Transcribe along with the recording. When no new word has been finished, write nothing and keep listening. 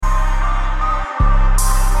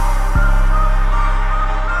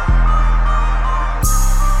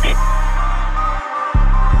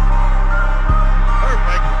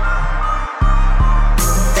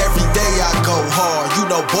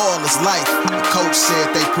it's life. The coach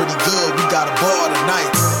said they pretty good, we got a ball tonight.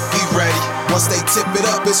 We ready, once they tip it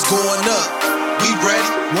up, it's going up. We ready,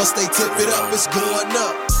 once they tip it up, it's going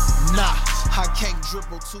up. Nah, I can't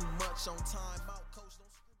dribble too much on time out, coach.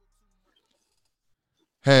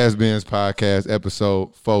 Has-Beens Podcast,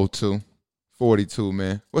 episode 42,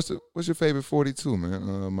 man. What's your favorite 42,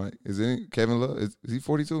 man? Mike, is it Kevin Love? Is he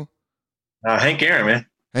 42? Hank Aaron, man.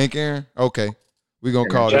 Hank Aaron? Okay. We're going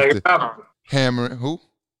to call Jagger it the hammering. Who?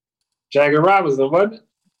 Jagger Robinson, wasn't it?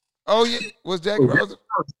 Oh, yeah. Was Jagger Robinson?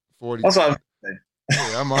 42. That's what I'm saying.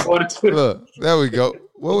 Yeah, I'm all, 42. look, there we go.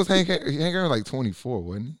 What was Hank Aaron? Hank Aaron like 24,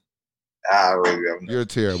 wasn't he? You're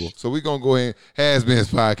terrible. So we're going to go ahead. Has-Beens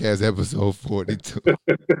Podcast, episode 42.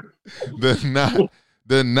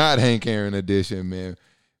 the not Hank Aaron edition, man.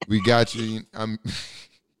 We got you. I'm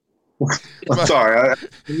sorry. I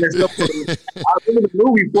remember the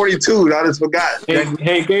movie 42. I just forgot.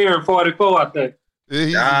 Hank Aaron 44, I think.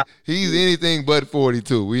 He's anything but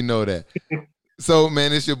 42. We know that. So,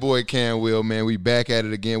 man, it's your boy Cam Will, man. We back at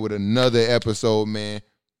it again with another episode, man.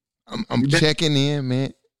 I'm checking in,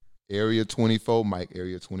 man. Area 24, Mike.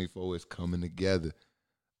 Area 24 is coming together.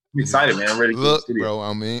 I'm excited, man. I'm ready to look, bro.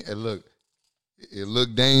 I mean, it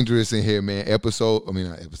looked dangerous in here, man.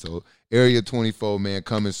 Area 24, man,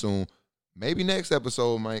 coming soon. Maybe next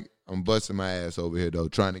episode, Mike. I'm busting my ass over here, though,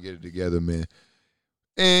 trying to get it together, man.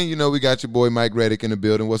 And, you know, we got your boy Mike Reddick in the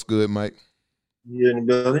building. What's good, Mike? You're in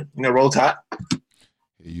the building. Roll Tide.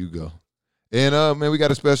 Here you go. And, man, we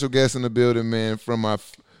got a special guest in the building, man, from my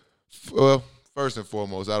first and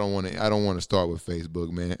foremost, I don't want to start with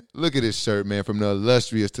Facebook, man. Look at this shirt, man, from the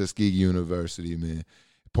illustrious Tuskegee University, man.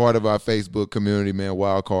 Part of our Facebook community, man.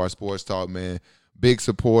 Wildcard Sports Talk, man. Big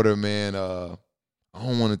supporter, man. I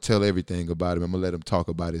don't want to tell everything about him. I'm gonna let him talk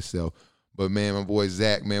about himself. But man, my boy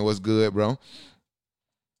Zach, man, what's good, bro?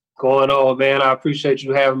 Going on, man. I appreciate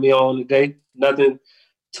you having me on today. Nothing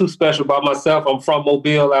too special about myself. I'm from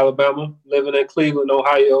Mobile, Alabama, living in Cleveland,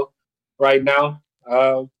 Ohio, right now.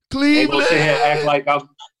 Cleveland. Ain't gonna sit here and act like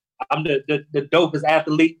I'm the dopest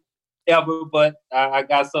athlete ever, but I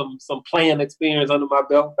got some playing experience under my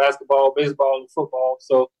belt: basketball, baseball, and football.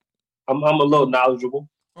 So I'm a little knowledgeable.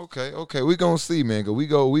 Okay. We gonna see, man. Cause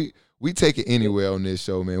we take it anywhere on this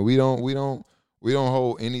show, man. We don't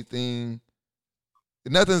hold anything.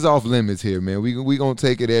 Nothing's off limits here, man. We gonna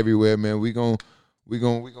take it everywhere, man. We gonna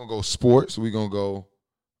go sports. We gonna go.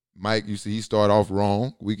 Mike, you see, he start off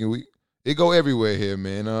wrong. It go everywhere here,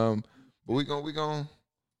 man. But we gonna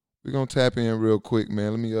tap in real quick,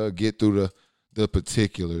 man. Let me get through the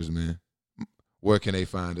particulars, man. Where can they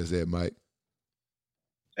find us at, Mike?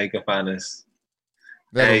 They can find us.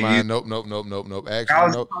 Never mind. Nope.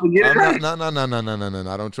 Actually, no.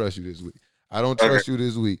 I don't trust you this week. You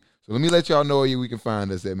this week. So let me let y'all know where we can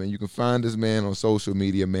find us at, man. You can find us, man, on social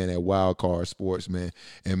media, man, at Wildcard Sports, man.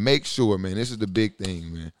 And make sure, man, this is the big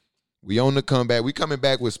thing, man. We on the comeback. We coming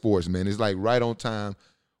back with sports, man. It's like right on time.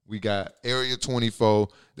 We got Area 24,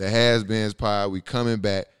 the Has-Beens Pod. We coming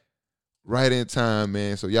back right in time,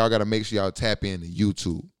 man. So y'all got to make sure y'all tap in to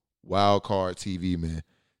YouTube, Wildcard TV, man.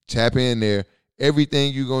 Tap in there.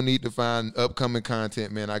 Everything you going to need to find upcoming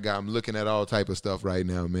content, man. I'm looking at all type of stuff right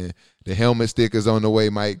now, man. The helmet stickers on the way,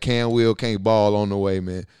 Mike. Can Will, Can't Ball on the way,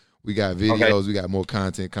 man. We got videos. Okay. We got more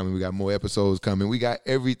content coming. We got more episodes coming. We got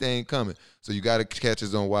everything coming. So you got to catch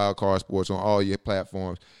us on Wildcard Sports on all your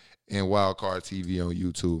platforms and Wildcard TV on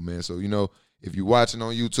YouTube, man. So, you know, if you're watching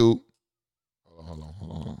on YouTube, hold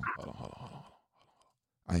on.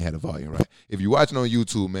 I ain't had the volume right. If you're watching on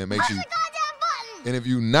YouTube, man, make sure you. And if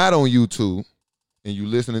you're not on YouTube and you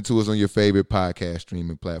listening to us on your favorite podcast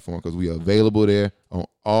streaming platform, because we are available there on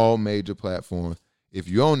all major platforms. If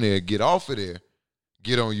you're on there, get off of there,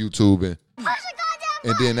 get on YouTube,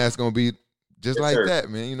 and then that's gonna be just like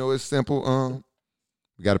that, man. You know, it's simple.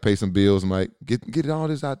 We got to pay some bills, Mike. Get all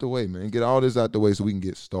this out the way, man. Get all this out the way so we can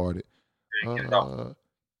get started.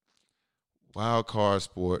 Wildcard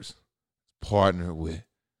Sports partner with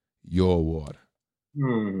Your Water.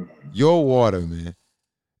 Your Water, man,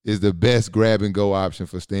 is the best grab-and-go option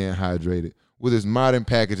for staying hydrated. With its modern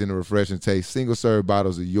packaging and refreshing taste, single-serve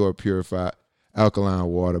bottles of Your purified alkaline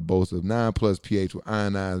water boast of 9+ pH with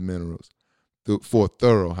ionized minerals for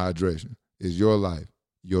thorough hydration. It's your life,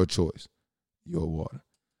 your choice, Your Water.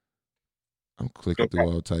 I'm clicking through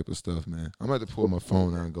all type of stuff, man. I'm about to pull my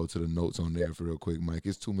phone out and go to the notes on there for real quick, Mike.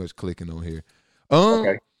 It's too much clicking on here.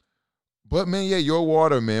 But, man, yeah, Your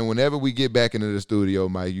Water, man. Whenever we get back into the studio,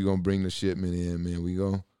 Mike, you're going to bring the shipment in,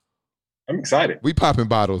 man. I'm excited. We popping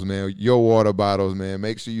bottles, man. Your Water bottles, man.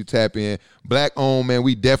 Make sure you tap in. Black owned, man.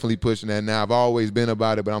 We definitely pushing that now. I've always been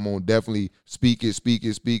about it, but I'm going to definitely speak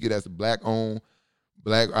it. That's black owned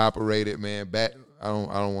Black operated, man. I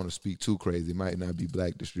don't want to speak too crazy. It might not be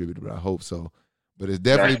black distributed, but I hope so. But it's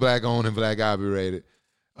definitely black owned and black operated.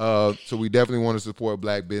 So we definitely want to support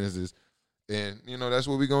black businesses. And, that's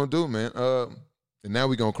what we're going to do, man. And now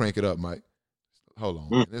we're going to crank it up, Mike. Hold on.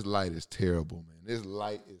 Man. This light is terrible, man. This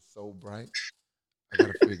light is so bright. I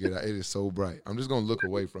got to figure it out. It is so bright. I'm just going to look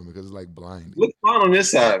away from it because it's like blinding. Looks fine on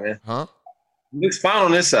this side, man. Huh? Looks fine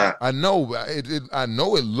on this side. I know. I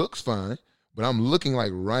know it looks fine, but I'm looking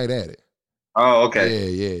like right at it. Oh,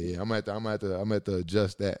 okay. Yeah. I'm at to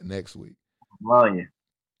adjust that next week. I'm on you.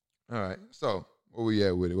 All right. So where we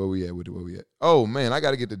at with it? Oh man, I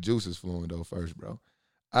gotta get the juices flowing though first, bro.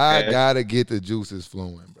 I gotta get the juices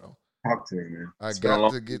flowing, bro. Talk to me, man. I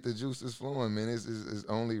got to get the juices flowing, man. It's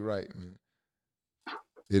only right, man.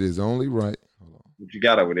 It is only right. Hold on. What you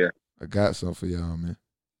got over there? I got something for y'all, man.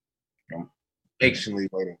 I'm patiently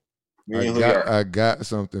waiting. I got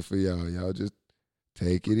something for y'all. Y'all just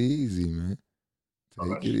take it easy, man.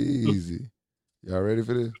 Take it easy. Y'all ready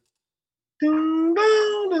for this?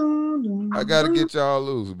 I gotta get y'all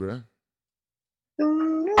loose, bro.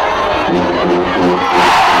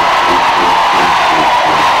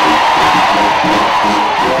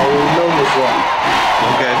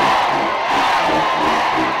 Okay.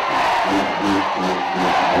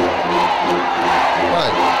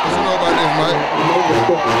 Mike, what you know about this, Mike?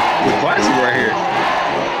 The classic right here.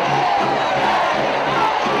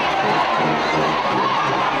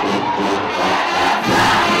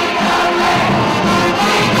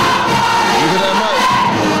 You hear that, Mike?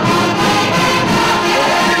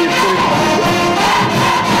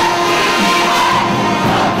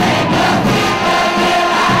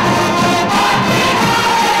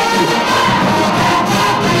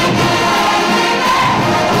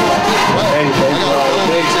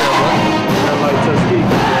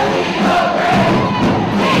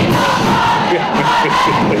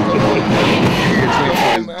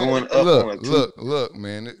 Look,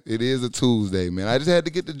 man. It is a Tuesday, man. I just had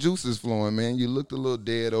to get the juices flowing, man. You looked a little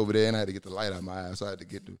dead over there, and I had to get the light out of my eyes, so I had to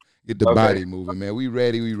get the body moving, man. We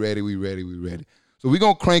ready. So we're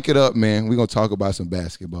going to crank it up, man. We're going to talk about some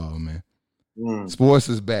basketball, man. Sports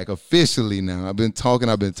is back officially now. I've been talking.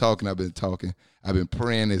 I've been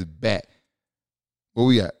praying it's back. What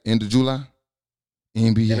we at? End of July?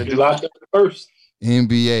 NBA. End of July 1st.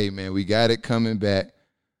 NBA, man. We got it coming back.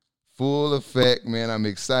 Full effect, man. I'm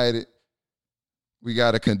excited. We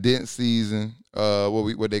got a condensed season.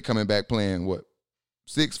 What they coming back playing? What?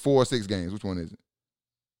 6 games. Which one is it?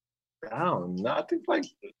 I don't know. I think I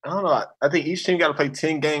don't know. I think each team got to play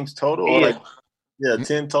 10 games total. Yeah.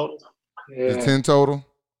 10 total. Yeah. It's 10 total?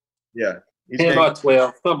 Yeah. 10 or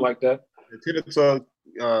 12, something like that. 10 to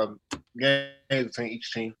 12 games between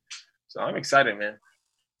each team. So I'm excited, man.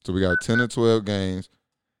 So we got 10 or 12 games.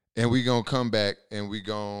 And we going to come back and they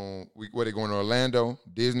going to Orlando,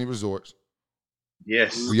 Disney Resorts.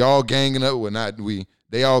 Yes. We all ganging up. Well, not we.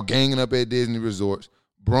 They all ganging up at Disney Resorts.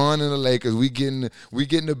 Bron and the Lakers, we getting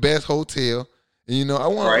the best hotel. And, I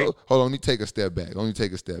want to – hold on, let me take a step back.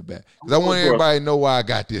 Because I want everybody to know why I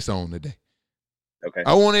got this on today. Okay.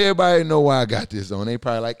 I want everybody to know why I got this on. They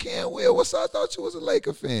probably like, Cam Will, what's up? I thought you was a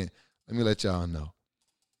Laker fan. Let me let y'all know.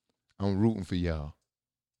 I'm rooting for y'all.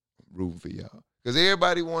 Because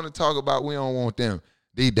everybody want to talk about we don't want them.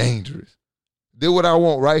 They dangerous. Do what I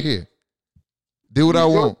want right here. Do what I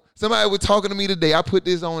want. Somebody was talking to me today. I put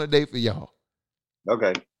this on today for y'all.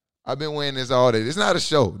 Okay. I've been wearing this all day. It's not a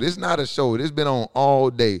show. This been on all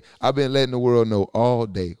day. I've been letting the world know all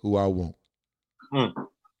day who I want.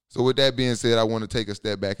 So with that being said, I want to take a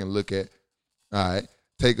step back and look at. All right.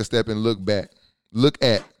 Take a step and look back. Look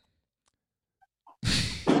at.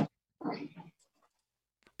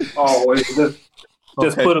 Oh,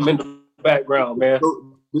 just put them in the background, man.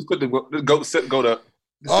 Just put the go to.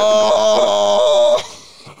 Oh.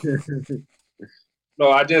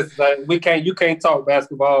 No, you can't talk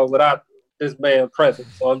basketball without this man present.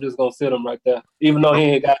 So I'm just gonna sit him right there, even though he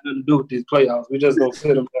ain't got nothing to do with these playoffs. We just gonna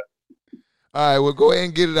sit him there. All right, well, go ahead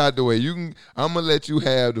and get it out the way. I'm gonna let you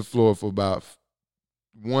have the floor for about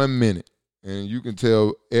 1 minute, and you can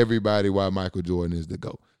tell everybody why Michael Jordan is the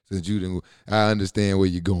GOAT. Since I understand where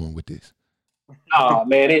you're going with this. Oh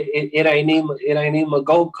man, it ain't even a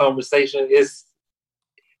GOAT conversation.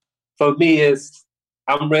 For me,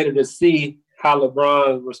 I'm ready to see how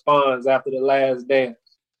LeBron responds after the last dance.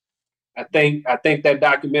 I think that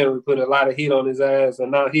documentary put a lot of heat on his ass,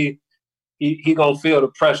 and now he gonna feel the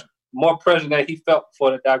pressure, more pressure than he felt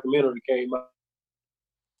before the documentary came out.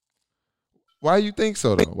 Why you think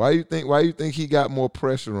so though? Why you think he got more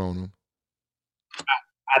pressure on him?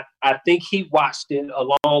 I think he watched it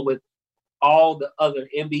along with all the other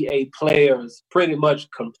NBA players pretty much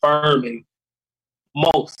confirming,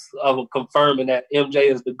 most of them confirming that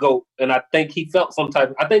MJ is the GOAT. And I think he feels some type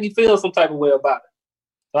of way about it.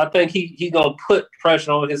 So I think he gonna put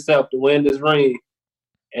pressure on himself to win this ring.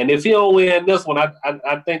 And if he don't win this one,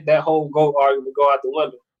 I think that whole GOAT argument go out the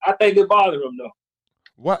window. I think it bothers him though.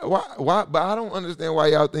 Why? But I don't understand why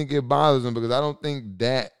y'all think it bothers him, because I don't think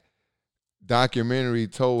that documentary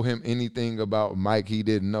told him anything about Mike he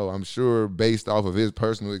didn't know. I'm sure based off of his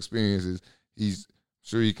personal experiences, he's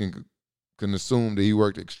sure he can assume that he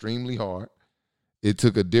worked extremely hard. It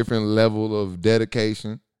took a different level of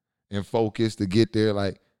dedication and focus to get there.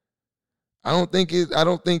 Like, I don't think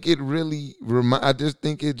it really I just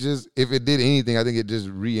think it just, if it did anything, I think it just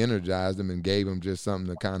re-energized him and gave him just something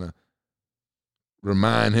to kind of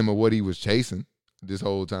remind him of what he was chasing this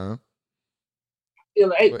whole time.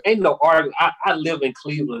 Ain't no argument. I live in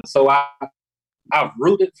Cleveland, so I've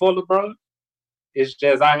rooted for LeBron. It's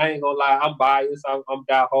just, I ain't gonna lie, I'm biased. I'm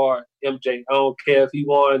diehard MJ. I don't care if he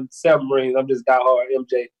won 7 rings. I'm just diehard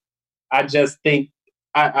MJ. I just think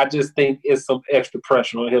it's some extra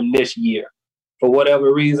pressure on him this year for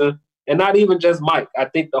whatever reason. And not even just Mike. I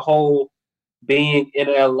think the whole being in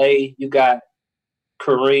LA, you got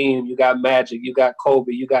Kareem, you got Magic, you got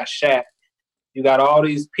Kobe, you got Shaq. You got all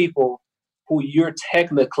these people who you're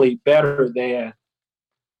technically better than.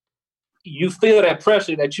 You feel that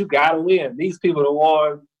pressure that you got to win. These people that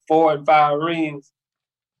won 4 and 5 rings,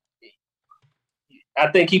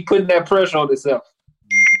 I think he putting that pressure on himself.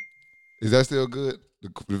 Is that still good?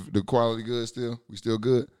 The quality good still? We still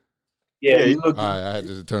good? Yeah, you look good. All right, I had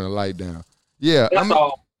to turn the light down. Yeah. That's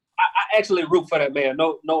all. I actually root for that man.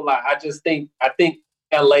 No lie. I think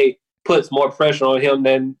LA puts more pressure on him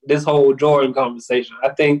than this whole Jordan conversation. I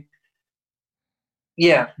think,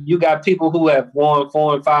 yeah, you got people who have won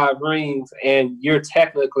 4 and 5 rings, and you're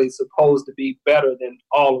technically supposed to be better than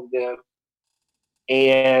all of them.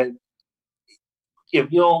 And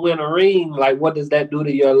if you don't win a ring, like, what does that do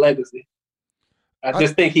to your legacy? I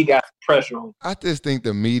just think he got pressure on him. I just think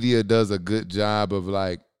the media does a good job of,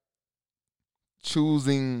 like,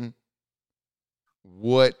 choosing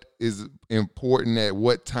what is important at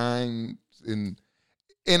what time. And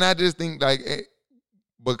I just think, like,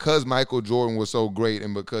 because Michael Jordan was so great,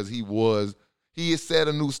 and because he has set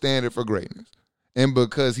a new standard for greatness, and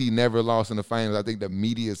because he never lost in the finals, I think the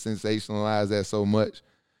media sensationalized that so much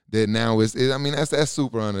that now that's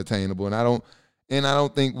super unattainable. And I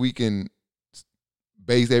don't think we can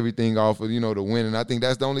base everything off of, the win. And I think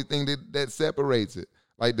that's the only thing that separates it.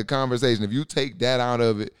 Like, the conversation, if you take that out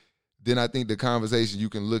of it, then I think the conversation, you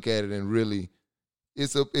can look at it and really,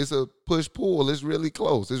 it's a push-pull. It's really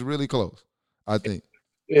close. It's really close, I think.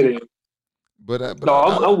 It is.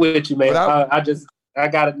 I'm with you, man. I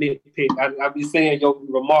got to nitpick. I be seeing your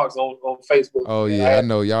remarks on Facebook. Oh, yeah, I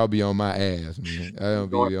know. Y'all be on my ass, man. I don't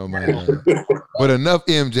be on my ass. But enough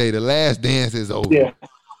MJ. The last dance is over. Yeah.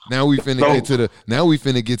 Now we finna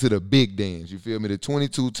get to the big dance. You feel me? The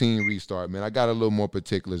 22-team restart, man. I got a little more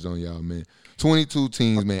particulars on y'all, man. 22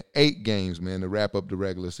 teams, man. 8 games, man, to wrap up the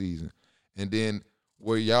regular season. And then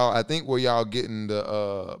where y'all getting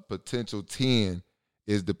the potential 10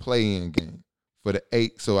 is the play-in game for the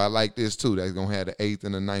 8. So I like this too. That's gonna have the 8th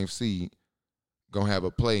and the 9th seed gonna have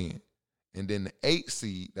a play-in, and then the 8th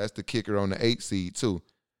seed, that's the kicker on the 8th seed too.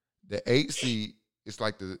 The 8th seed, it's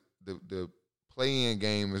like the play-in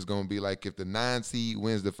game is gonna be like, if the 9 seed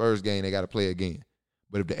wins the first game, they got to play again.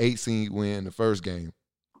 But if the 8 seed win the first game,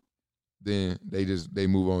 then they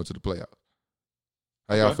move on to the playoffs.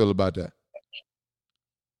 How y'all feel about that?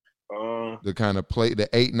 The kind of play, the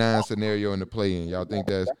 8-9 scenario in the play-in. Y'all think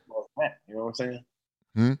that's, you know what I'm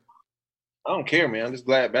saying? I don't care, man. I'm just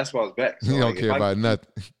glad basketball's back. So, you don't care about nothing.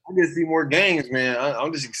 I just see more games, man.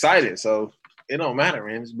 I'm just excited. So it don't matter,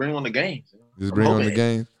 man. Just bring on the games. Just bring on the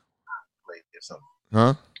games.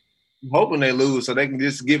 Huh? I'm hoping they lose so they can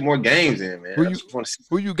just get more games in, man.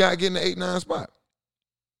 Who you got getting the 8-9 spot?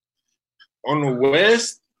 On the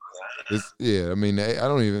West?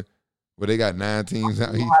 But they got 9 teams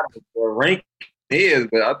out here. The rank is,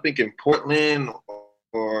 but I think in Portland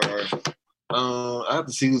or I have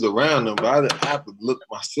to see who's around them. But I have to look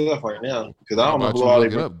myself right now because I don't know who all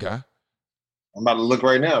they up, guy. I'm about to look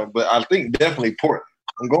right now, but I think definitely Portland.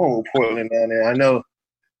 I'm going with Portland down there. I know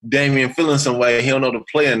Damian feeling some way. He don't know to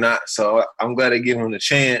play or not, so I'm glad they give him the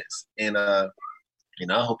chance. And I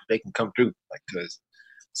hope they can come through, like, because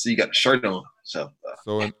you got the shirt on. So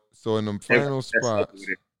in the final spots.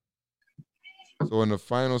 So in the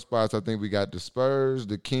final spots, I think we got the Spurs,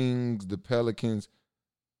 the Kings, the Pelicans,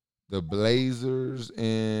 the Blazers,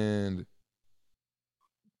 and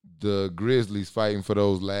the Grizzlies fighting for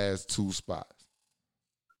those last 2 spots.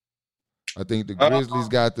 I think the Grizzlies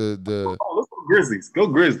got the. Oh, let's go Grizzlies. Go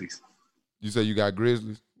Grizzlies. You say you got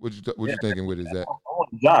Grizzlies? What you thinking with is that?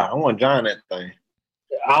 I want John that thing.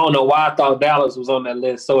 I don't know why I thought Dallas was on that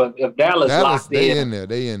list. So if Dallas locked they in there.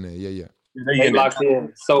 Yeah. They locked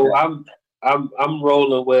in. So I'm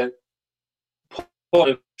rolling with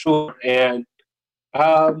Portland and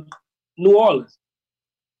New Orleans.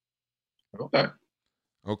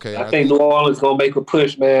 Okay. I think New Orleans gonna make a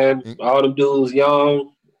push, man. All them dudes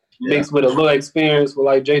young, mixed with a little experience with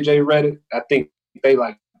like JJ Redick. I think they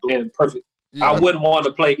like blend perfect. Yeah. I wouldn't want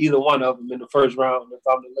to play either one of them in the first round if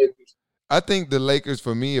I'm the Lakers. I think the Lakers,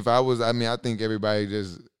 for me, I think everybody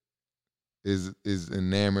just is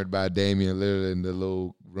enamored by Damian Lillard and the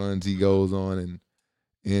little runs he goes on and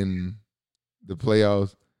in the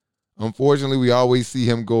playoffs. Unfortunately, we always see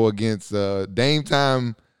him go against Dame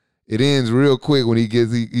time. It ends real quick when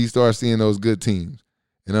he starts seeing those good teams.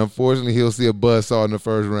 And unfortunately, he'll see a buzzsaw in the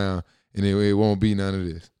first round, and it won't be none of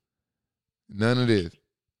this. None of this.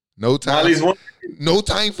 No time. No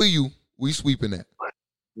time for you. We sweeping that.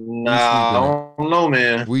 Nah, I don't know,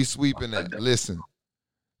 man. We sweeping that. Listen,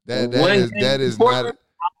 that is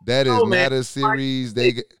not a series.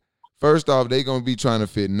 First off, they gonna be trying to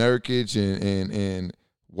fit Nurkic and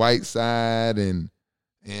Whiteside and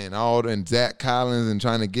Zach Collins and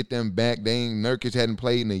trying to get them back. Nurkic hadn't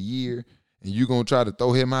played in a year, and you gonna try to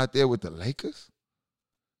throw him out there with the Lakers?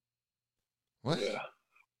 What?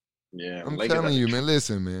 Yeah. I'm telling you, man.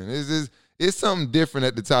 Listen, man. It's something different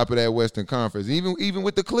at the top of that Western Conference. Even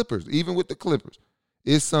with the Clippers.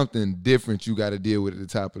 It's something different you got to deal with at the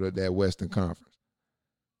top of that Western Conference.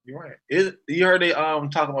 You're right. You heard they talking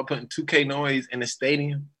about putting 2K noise in the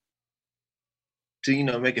stadium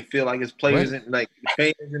to make it feel like it's players and like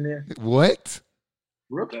fans in there. What?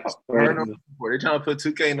 Real talk. They're trying to put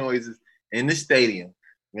 2K noises in the stadium,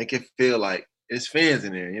 make it feel like it's fans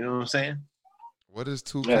in there. You know what I'm saying? What does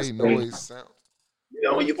 2K noise sound?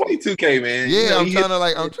 When you play 2K, man. Yeah, I'm trying.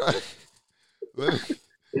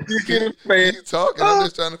 You talking? I'm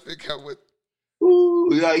just trying to figure out what. Ooh,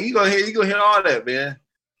 yeah, you gonna hear all that, man.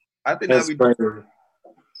 I think that'd be because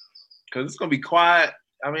it's gonna be quiet.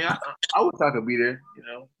 I mean, I wish I could be there,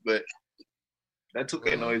 but that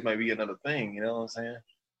 2K noise might be another thing. You know what I'm saying?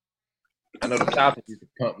 I know the Falcons used to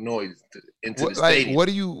pump noise into the stadium. What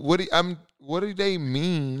do they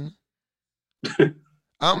mean?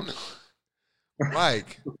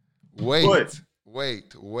 Mike, wait.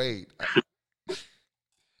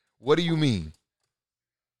 What do you mean?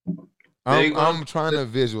 I'm trying to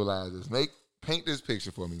visualize this. Paint this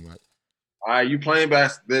picture for me, Mike. All right, you playing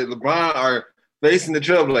basketball. LeBron are facing the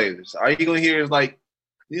Trailblazers. All you gonna hear is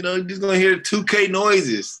you're just gonna hear 2K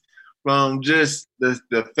noises from just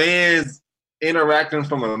the fans interacting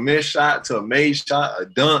from a missed shot to a made shot, a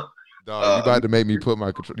dunk. Dog, you about to make me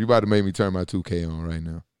you about to make me turn my 2K on right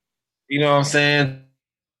now. You know what I'm saying?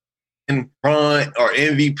 In front or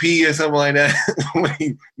MVP or something like that. When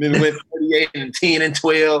he went 38 and 10 and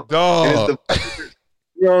 12. Dog.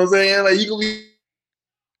 You know what I'm saying? Like, you can be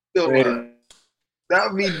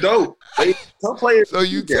that would be dope. Some players. So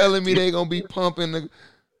you telling me they gonna be pumping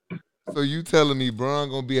so you telling me Bron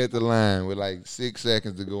gonna be at the line with like 6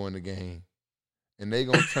 seconds to go in the game, and they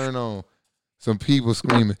gonna turn on some people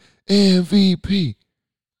screaming MVP.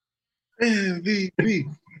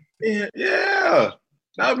 Yeah.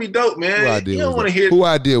 That would be dope, man. Who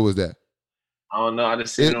idea was that? I don't know. I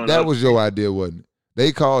just seen it on that was your idea, wasn't it?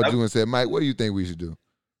 They called you and said, Mike, what do you think we should do?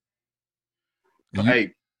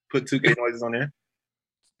 Hey, put 2K noises on there.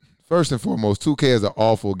 First and foremost, 2K is an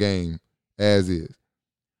awful game as is.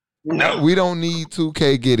 No. We don't need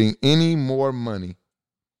 2K getting any more money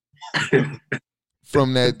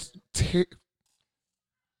from that.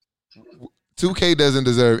 2K doesn't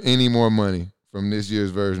deserve any more money from this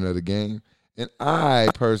year's version of the game. And I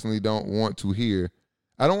personally don't want to hear.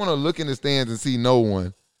 I don't want to look in the stands and see no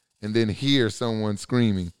one and then hear someone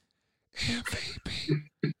screaming, MVP.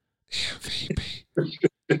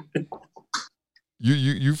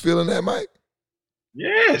 You feeling that, Mike?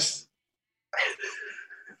 Yes.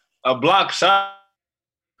 A block shot.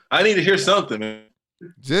 I need to hear something, man.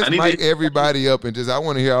 Just mic everybody up and I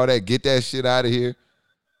want to hear all that. Get that shit out of here.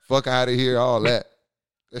 Fuck out of here, all that.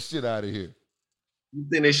 That shit out of here. You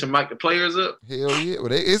think they should mic the players up? Hell yeah.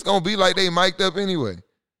 Well, it's going to be like they mic'd up anyway.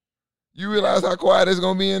 You realize how quiet it's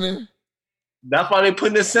going to be in there? That's why they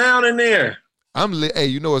putting the sound in there. I'm lit. Hey,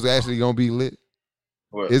 you know what's actually going to be lit?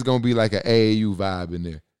 What? It's going to be like an AAU vibe in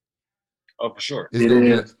there. Oh, for sure.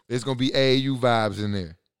 It's going to be AAU vibes in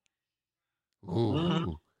there.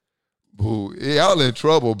 Ooh. Boo. Y'all in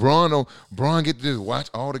trouble. Braun get to just watch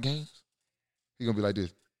all the games. He gonna be like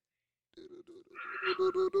this.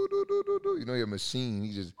 You know your machine.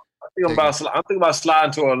 He just. I'm thinking about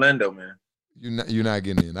sliding to Orlando, man. You're not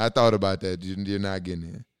getting in. I thought about that. You're not getting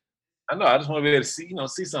in. I know. I just want to be able to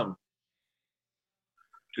see something.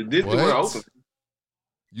 This we're open.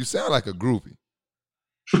 You sound like a groupie.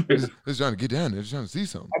 Just trying to get down there, just trying to see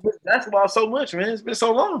something. I miss basketball so much, man. It's been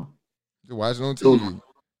so long. Just watch it on TV.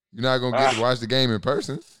 You're not gonna get to watch the game in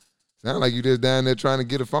person. Sound like you just down there trying to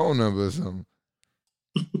get a phone number or something.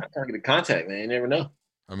 I'm trying to get a contact, man. You never know.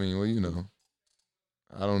 I mean, well, you know.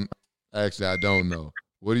 I don't know.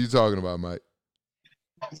 What are you talking about, Mike?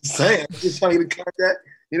 Saying, I'm just trying to get a contact.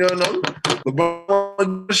 You don't know.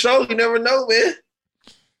 LeBron show, you never know, man.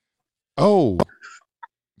 Oh.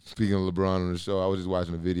 Speaking of LeBron on the show, I was just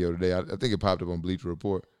watching a video today. I think it popped up on Bleacher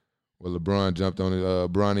Report where LeBron jumped on his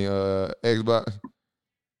Bronny Xbox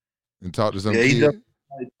and talked to some kid.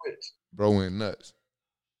 Bro went nuts.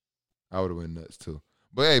 I would have went nuts too.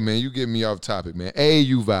 But hey, man, you get me off topic, man.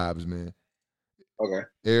 AAU vibes, man. Okay.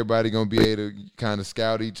 Everybody gonna be able to kind of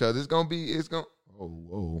scout each other. It's gonna.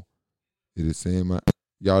 Whoa. It is saying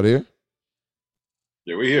y'all there?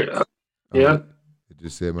 Yeah, we here. Yeah. It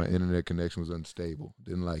just said my internet connection was unstable.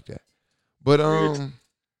 Didn't like that. But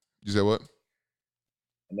you said what?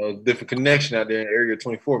 I know it's a different connection out there in Area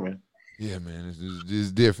 24, man. Yeah, man,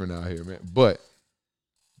 it's different out here, man. But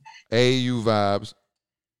AAU vibes,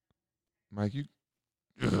 Mike.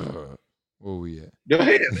 Where we at? Go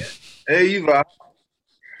ahead, man. AAU vibes.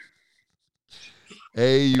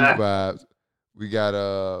 AAU vibes. We got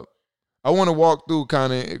I want to walk through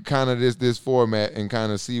kind of this format and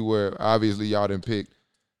kind of see where obviously y'all done picked.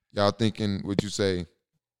 Y'all thinking what you say.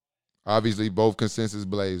 Obviously both consensus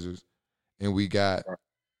Blazers, and we got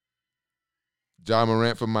Ja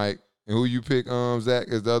Morant for Mike. And who you pick, Zach,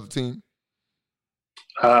 as the other team?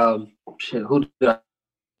 Who did I?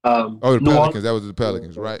 The Pelicans. That was the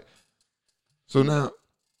Pelicans, right? So now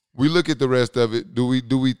we look at the rest of it. Do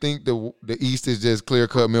we think the East is just clear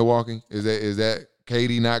cut Milwaukee? Is that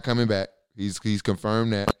KD not coming back? He's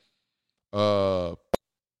confirmed that.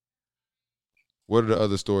 What are the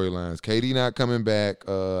other storylines? KD not coming back.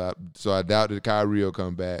 So I doubt that Kyrie will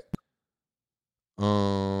come back.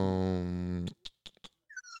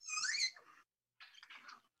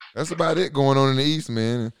 That's about it going on in the East,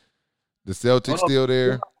 man. The Celtics still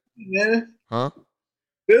there. Man. Huh?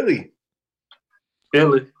 Philly,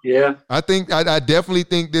 yeah. I definitely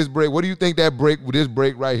think this break. What do you think this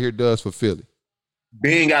break right here does for Philly?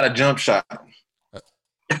 Ben got a jump shot.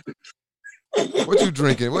 What you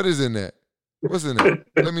drinking? What is in that? What's in that?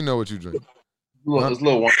 Let me know what you drink. It's a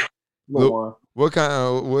little wine. What kind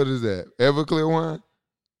of, what is that? Everclear wine?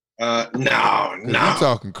 No. You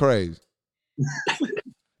talking crazy.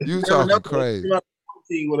 You talking crazy.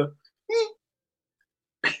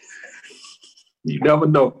 You never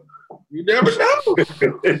know. You never know.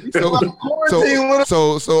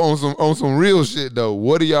 So on some real shit though,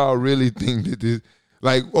 what do y'all really think that this,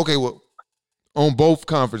 like, okay, well, on both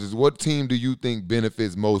conferences, what team do you think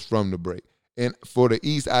benefits most from the break? And for the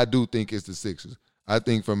East, I do think it's the Sixers. I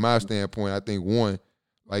think from my standpoint, I think one,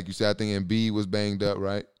 like you said, I think Embiid was banged up,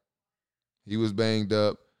 right? He was banged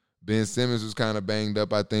up. Ben Simmons was kind of banged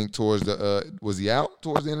up, I think, towards the was he out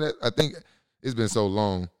towards the end of that? I think it's been so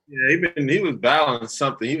long. Yeah, he was battling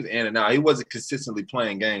something. He was in and out. He wasn't consistently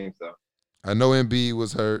playing games, though. I know Embiid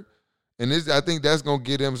was hurt. And I think that's going to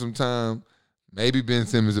get him some time. Maybe Ben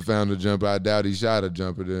Simmons have found a jumper. I doubt he shot a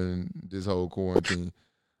jumper during this whole quarantine.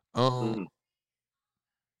 But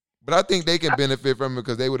I think they can benefit from it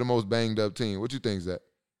because they were the most banged up team. What you think, Zach?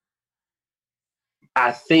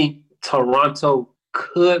 I think Toronto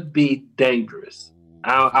could be dangerous.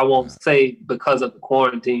 I won't say because of the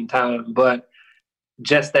quarantine time, but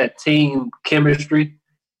just that team chemistry.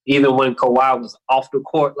 Even when Kawhi was off the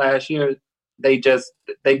court last year, they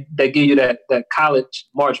give you that college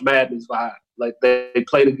March Madness vibe. Like they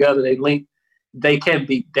play together, they link. They can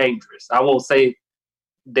be dangerous. I won't say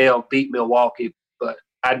they'll beat Milwaukee, but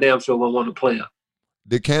I damn sure will want to play them.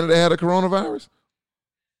 Did Canada have a coronavirus?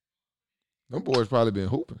 Them boys probably been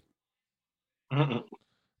hooping.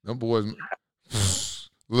 Them boys,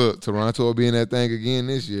 look, Toronto will be in that thing again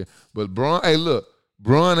this year. But Bron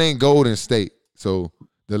ain't Golden State. So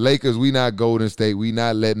the Lakers, we not Golden State. We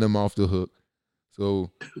not letting them off the hook.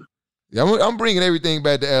 So yeah, I'm bringing everything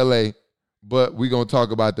back to L.A., but we're going to talk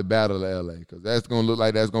about the Battle of L.A. because that's going to look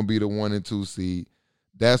like that's going to be the 1 and 2 seed.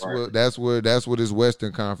 That's what this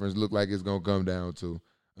Western Conference look like it's going to come down to.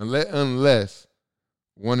 Unless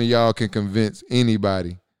one of y'all can convince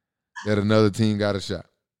anybody that another team got a shot.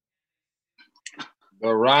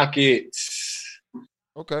 The Rockets.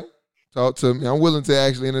 Okay. Talk to me. I'm willing to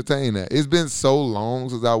actually entertain that. It's been so long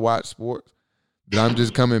since I watched sports that I'm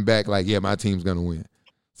just coming back like, yeah, my team's gonna win.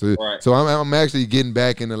 So I'm actually getting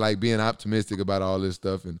back into like being optimistic about all this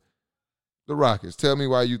stuff. And the Rockets. Tell me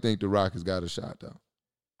why you think the Rockets got a shot, though.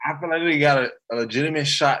 I feel like they got a legitimate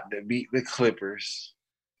shot to beat the Clippers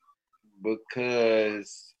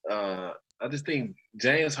because I just think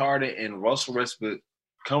James Harden and Russell Westbrook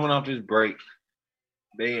coming off this break,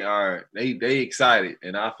 they excited,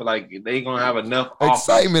 and I feel like they gonna have enough.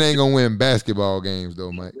 Excitement ain't gonna win basketball games,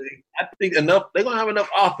 though, Mike. I think they're gonna have enough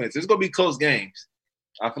offense. It's gonna be close games.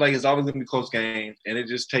 I feel like it's always gonna be close games, and I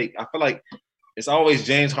feel like it's always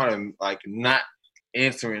James Harden like not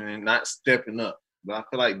answering and not stepping up. But I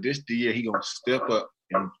feel like this year he gonna step up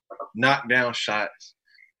and knock down shots,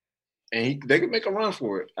 and they can make a run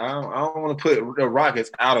for it. I don't want to put the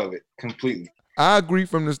Rockets out of it completely. I agree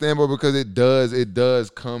from the standpoint because it does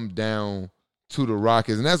come down to the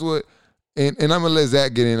Rockets, and that's what. And I'm gonna let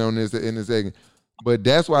Zach get in on this in a second, but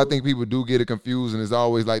that's why I think people do get it confused, and it's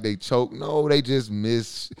always like they choke. No, they just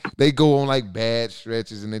miss. They go on like bad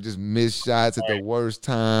stretches, and they just miss shots at the worst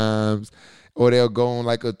times, or they'll go on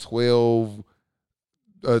like a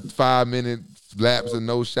 5-minute lapse of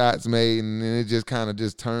no shots made, and then it just kind of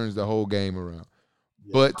just turns the whole game around.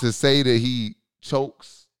 Yeah. But to say that he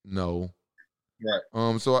chokes, no. Right.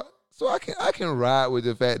 So I can ride with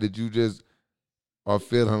the fact that you just are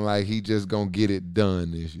feeling like he just gonna get it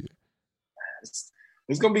done this year.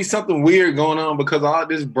 It's gonna be something weird going on because all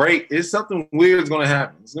this break, it's something weird is gonna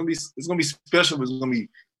happen. It's gonna be special, but it's gonna be,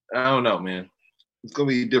 I don't know, man. It's gonna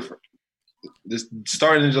be different. This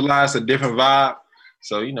starting in July, it's a different vibe.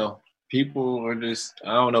 So, people are just,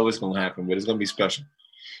 I don't know what's gonna happen, but it's gonna be special.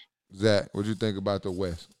 Zach, what do you think about the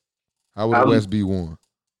West? How would the West be won?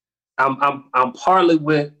 I'm partly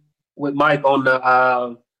with Mike on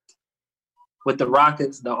the with the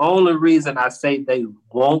Rockets. The only reason I say they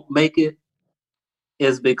won't make it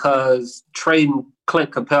is because trading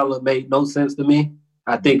Clint Capella made no sense to me.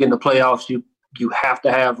 I think in the playoffs you have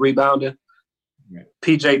to have rebounding. Right.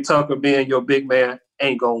 PJ Tucker being your big man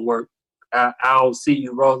ain't gonna work. I don't see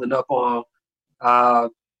you rolling up on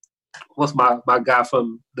what's my guy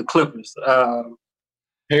from the Clippers?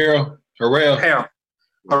 Harrell.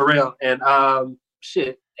 And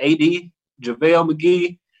AD, JaVale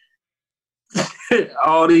McGee,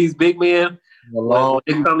 all these big men,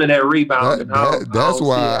 they come to that rebound. That's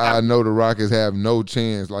why I know the Rockets have no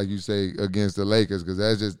chance, like you say, against the Lakers, because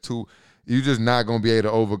that's just you're just not going to be able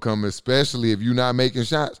to overcome, especially if you're not making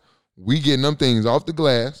shots. We getting them things off the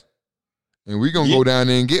glass, and we're going to go down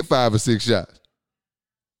there and get 5 or 6 shots.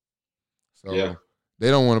 So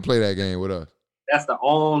they don't want to play that game with us. That's the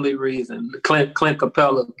only reason. Clint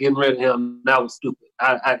Capella, getting rid of him, that was stupid.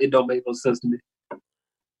 It don't make no sense to me.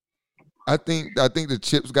 I think the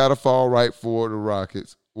chips got to fall right for the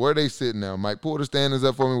Rockets. Where are they sitting now? Mike, pull the standings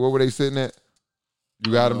up for me. Where were they sitting at?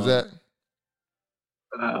 You got them, Zach?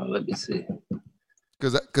 Let me see.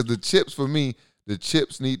 Because the chips, for me, the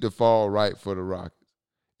chips need to fall right for the Rockets.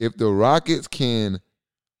 If the Rockets can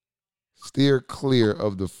steer clear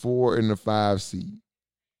of the 4 and the 5 seed,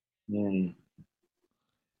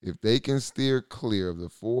 if they can steer clear of the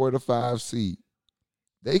 4 or the 5 seed,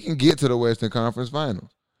 they can get to the Western Conference Finals.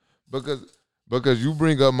 Because you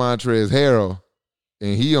bring up Montrezl Harrell,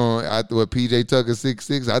 and he on PJ Tucker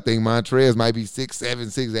 6'6". I think Montrezl might be 6'7",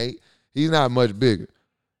 6'8". He's not much bigger.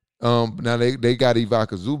 Now they got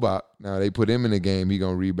Ivica Zubac. Now they put him in the game. He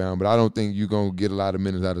gonna rebound, but I don't think you're gonna get a lot of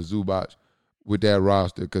minutes out of Zubac with that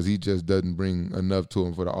roster because he just doesn't bring enough to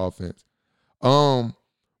him for the offense.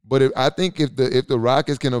 But I think if the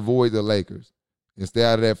Rockets can avoid the Lakers and stay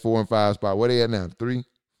out of that 4 and 5 spot, where they at now? 3,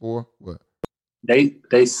 4, what? They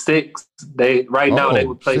 6. Now they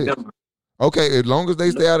would play 6. Denver. Okay, as long as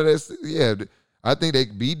they stay out of that, I think they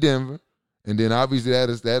beat Denver, and then obviously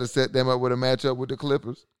that'll set them up with a matchup with the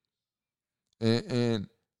Clippers. And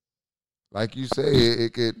like you say,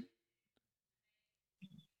 it could.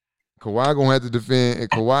 Kawhi gonna have to defend, and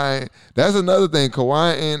Kawhi. That's another thing.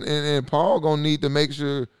 Kawhi and Paul gonna need to make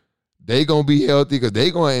sure they gonna be healthy because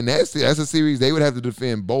they going, and that's a series they would have to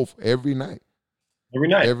defend both every night. Every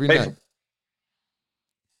night.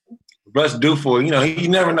 Russ due for, you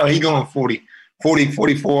never know. He going 40,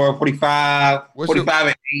 44, 45, 45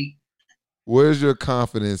 and 8. Where's your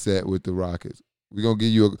confidence at with the Rockets? We're going to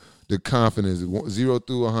give you the confidence, 0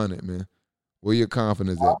 through 100, man. Where your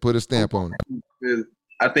confidence at? Put a stamp on it.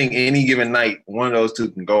 I think any given night, one of those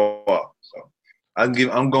two can go off. So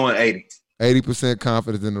I'm going 80. 80%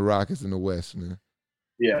 confidence in the Rockets in the West, man.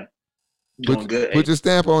 Yeah. Put your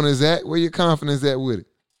stamp on it, Zach. Where your confidence at with it?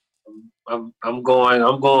 I'm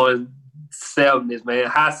going 70s, man.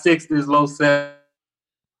 High 60s, low 70s.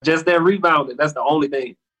 Just that rebounding. That's the only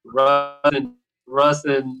thing. Russ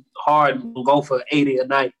and Harden go for 80 a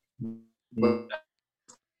night. But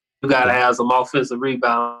you gotta have some offensive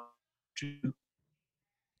rebound.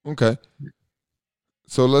 Okay.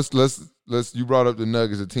 So let's you brought up the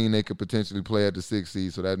Nuggets, a team they could potentially play at the 6th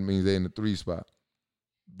seed, so that means they're in the 3 spot.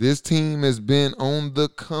 This team has been on the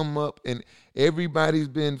come up, and everybody's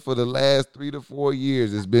been for the last 3 to 4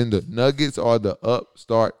 years. It's been the Nuggets or the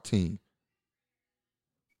upstart team.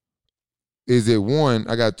 Is it one?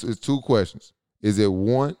 It's 2 questions. Is it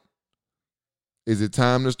one? Is it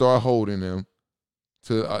time to start holding them?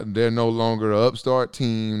 They're no longer an upstart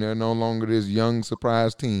team. They're no longer this young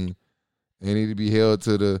surprise team. They need to be held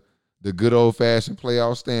to the good old-fashioned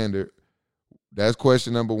playoff standard. That's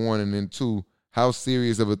question number 1. And then 2, how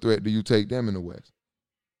serious of a threat do you take them in the West?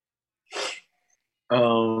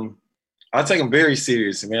 I take them very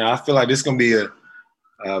serious, man. I feel like this is going to be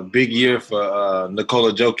a big year for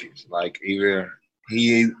Nikola Jokic. Like, either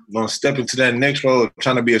he going to step into that next role of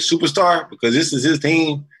trying to be a superstar because this is his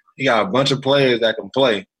team. He got a bunch of players that can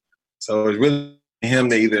play. So it's really him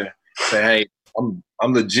to either say, hey, I'm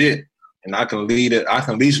legit and I can lead it. I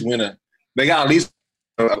can at least win they got at least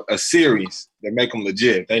a series that make them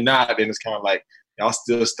legit. If they not, then it's kind of like y'all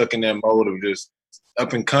still stuck in that mode of just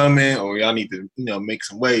up and coming, or y'all need to, make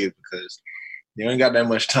some waves because you ain't got that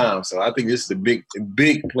much time. So I think this is a big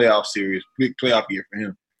playoff series, big playoff year for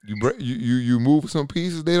him. You move some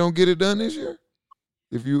pieces, they don't get it done this year?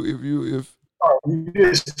 If you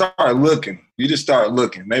just start looking. You just start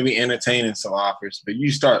looking. Maybe entertaining some offers, but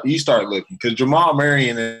you start looking because Jamal Murray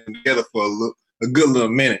and them together for a good little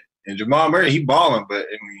minute. And Jamal Murray, he balling, but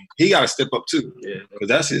he got to step up too. Yeah, because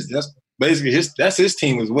that's basically his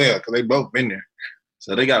team as well. Because they both been there.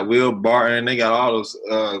 So they got Will Barton, they got all those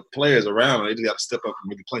players around them. They just got to step up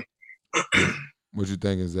and really play. What you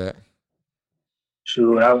think is that?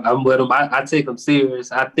 Sure, I'm with them. I take them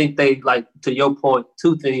serious. I think they, like, to your point,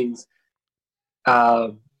 2 things.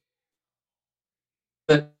 The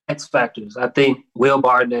X factors. I think Will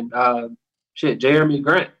Barton and Jeremy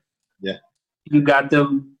Grant. Yeah, you got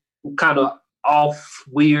them kind of off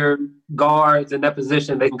weird guards in that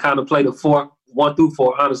position. They can kind of play the 1 through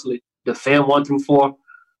 4. Honestly, defend 1 through 4.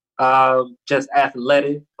 Just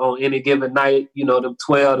athletic on any given night. Them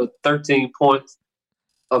 12 to 13 points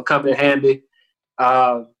are coming handy.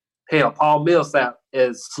 Paul Millsap,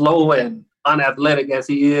 as slow and unathletic as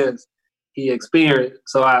he is, he experienced.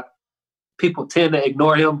 So people tend to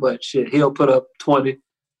ignore him, but he'll put up 20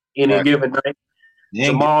 any given night.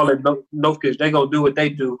 Jamal and Jokic, they're going to do what they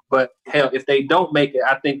do. But, hell, if they don't make it,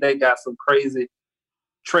 I think they got some crazy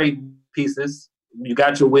trade pieces. You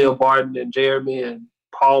got your Will Barton and Jeremy and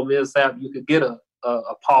Paul Millsap. You could get a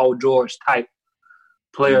Paul George type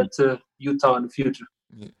player to Utah in the future.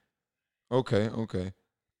 Yeah. Okay.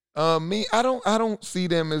 Me, I don't see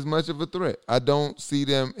them as much of a threat. I don't see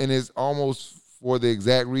them, and it's almost for the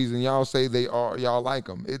exact reason y'all say they are. Y'all like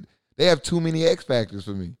them. They have too many X factors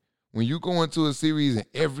for me. When you go into a series and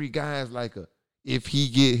every guy's like if he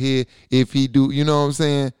get here, if he do, you know what I'm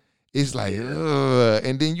saying? It's like, ugh.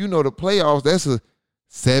 And then the playoffs, that's a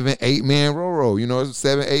 7-8 man roll. It's a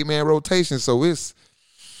 7-8 man rotation. So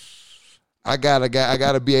I gotta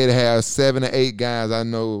be able to have 7 to 8 guys. I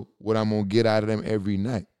know what I'm gonna get out of them every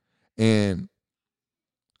night. And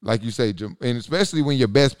like you say, and especially when your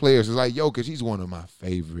best players is like Jokic, he's one of my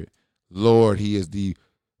favorite. Lord, he is the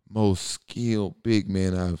most skilled big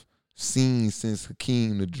man I've seen since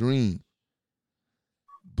Hakeem the Dream.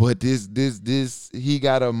 But this he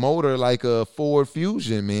got a motor like a Ford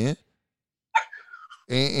Fusion, man.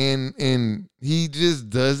 And he just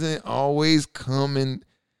doesn't always come in.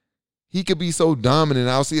 He could be so dominant.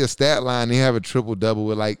 I'll see a stat line, they have a triple-double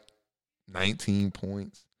with like 19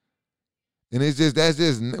 points. And that's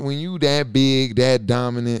just when you that big, that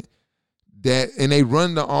dominant, and they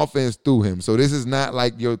run the offense through him. So this is not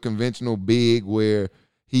like your conventional big where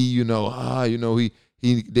he,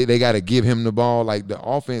 they got to give him the ball. Like the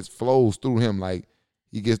offense flows through him. Like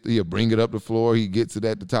he'll bring it up the floor. He gets it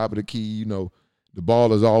at the top of the key. The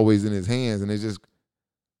ball is always in his hands. And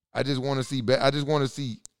I just want to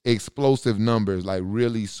see explosive numbers, like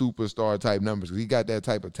really superstar type numbers, because he got that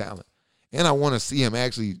type of talent. And I want to see him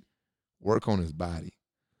actually work on his body.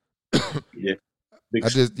 Yeah. I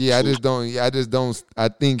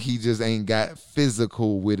think he just ain't got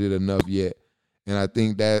physical with it enough yet. And I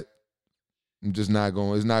think that it's not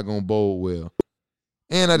going to bode well.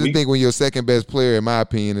 And I just think when your second best player, in my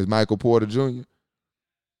opinion, is Michael Porter Jr.,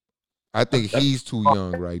 I think he's too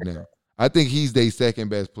young right now. I think he's their second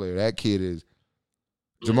best player. That kid is,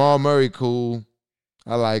 Jamal Murray, cool.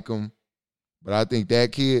 I like him. But I think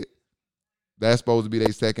that kid, that's supposed to be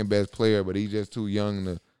their second best player, but he's just too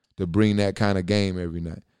young to bring that kind of game every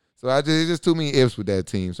night. So it's just too many ifs with that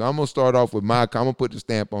team. So I'm going to start off with I'm going to put the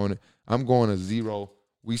stamp on it. I'm going to 0.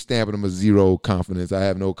 We stamping them a 0 confidence. I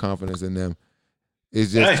have no confidence in them.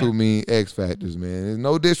 It's just too many X factors, man. There's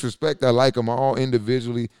no disrespect. I like them all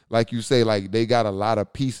individually. Like you say, like they got a lot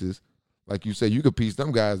of pieces. Like you say, you could piece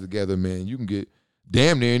them guys together, man. You can get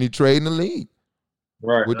damn near any trade in the league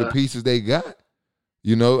with the pieces they got.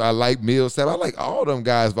 You know, I like Millsap. I like all them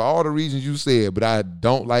guys for all the reasons you said, but I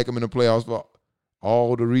don't like them in the playoffs for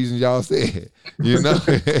all the reasons y'all said. You know?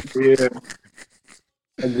 Yeah.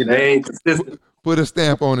 They ain't consistent. Put a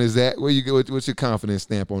stamp on it, Zach. Where you go? What's your confidence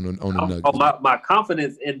stamp on the Nuggets? My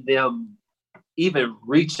confidence in them even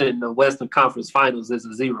reaching the Western Conference Finals is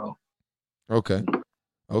a 0. Okay.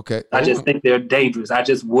 I just think they're dangerous. I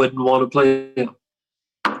just wouldn't want to play them.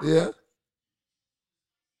 Yeah.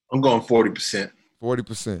 I'm going 40%.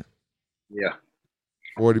 40%. Yeah.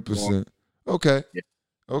 40%. Okay. Yeah.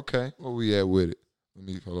 Okay. Where we at with it? Let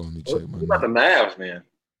me check my. What about the Mavs, man?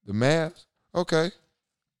 The Mavs? Okay.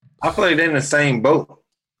 I feel like they're in the same boat.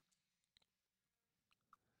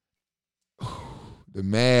 The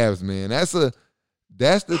Mavs, man. That's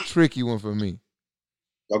the tricky one for me.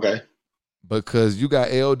 Okay. Because you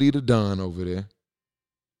got LD the Don over there.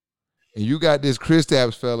 And you got this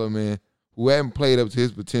Kristaps fella, man, who hasn't played up to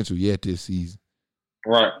his potential yet this season.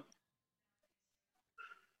 Right.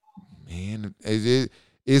 Man,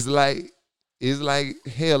 it's like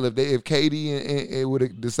hell if KD and would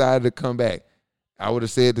have decided to come back. I would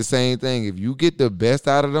have said the same thing. If you get the best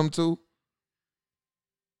out of them two,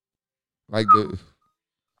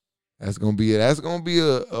 that's gonna be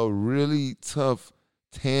a really tough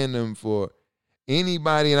tandem for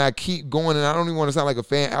anybody. And I keep going, and I don't even want to sound like a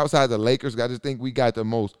fan outside the Lakers. I just think we got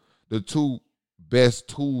the two best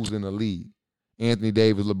tools in the league. Anthony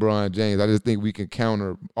Davis, LeBron James. I just think we can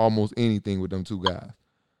counter almost anything with them two guys.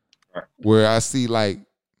 Right. Where I see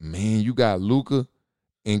man, you got Luka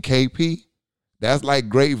and KP. That's like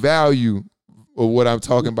great value of what I'm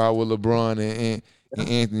talking about with LeBron and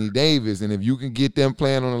Anthony Davis. And if you can get them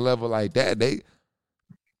playing on a level like that,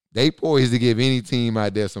 they poised to give any team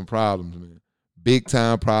out there some problems, man. Big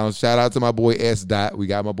time problems. Shout out to my boy S. Dot. We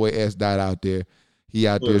got my boy S. Dot out there. He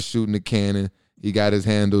out there shooting the cannon. He got his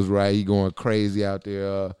handles right. He going crazy out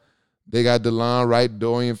there. They got DeLon Wright,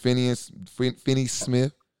 Dorian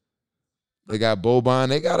Finney-Smith. They got Boban.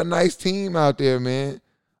 They got a nice team out there, man.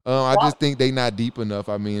 I just think they not deep enough.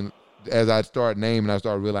 I mean, as I start naming, I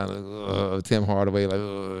start realizing Tim Hardaway,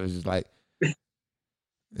 it's just like,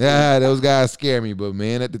 yeah, those guys scare me. But,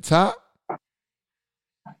 man, at the top,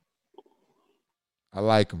 I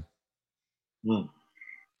like them.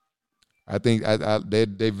 I think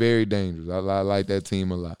they're very dangerous. I like that team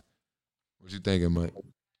a lot. What you thinking, Mike?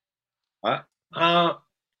 I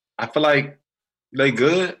feel like they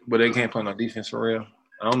good, but they can't play no defense for real.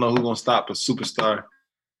 I don't know who's going to stop a superstar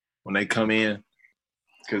when they come in,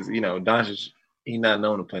 because, Doncic, he's not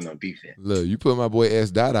known to play no defense. Look, you put my boy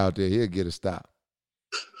S. Dot out there, he'll get a stop.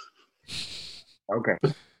 Okay.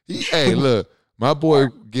 Hey, look, my boy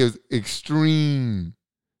gives extreme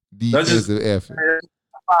defensive effort.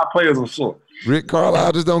 5 players on floor. Rick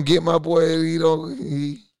Carlisle just don't get my boy. He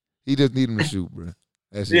just need him to shoot, bro.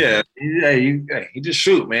 That's it. He just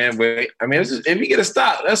shoot, man. But I mean, if you get a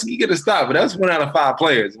stop, you get a stop. But that's 1 out of 5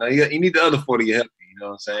 players. You need the other 4 to get healthy. You know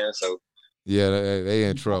what I'm saying? So yeah, they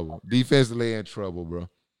in trouble. Defensively in trouble, bro.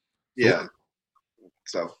 Yeah.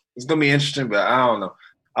 So it's gonna be interesting, but I don't know.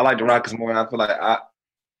 I like the Rockets more. I feel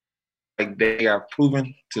like they are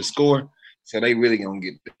proven to score, so they really gonna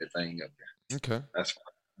get that thing up there. Okay, that's fine.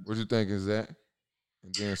 What you think is that?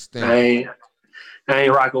 And then Stan. I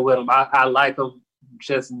ain't rocking with them. I like them,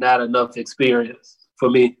 just not enough experience for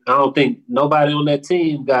me. I don't think nobody on that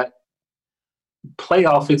team got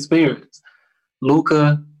playoff experience.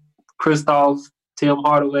 Luka, Kristaps, Tim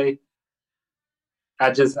Hardaway. I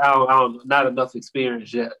don't not enough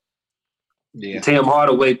experience yet. Yeah. Tim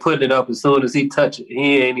Hardaway putting it up as soon as he touch it.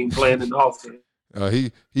 He ain't even playing in the offense.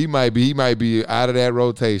 He might be out of that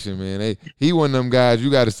rotation, man. He one of them guys you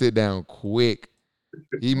got to sit down quick.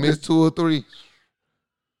 He missed 2 or 3.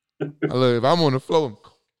 Look, if I'm on the floor,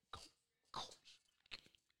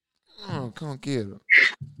 come get him.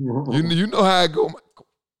 You know how I go.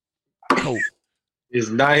 Coach. It's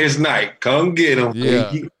not his night. Come get him.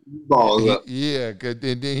 Yeah. He balls up. Yeah, cause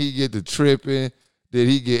then he get the tripping. Then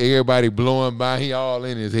he get everybody blowing by. He all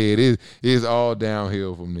in his head. It's all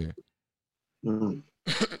downhill from there. Mm-hmm.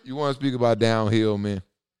 You want to speak about downhill, man?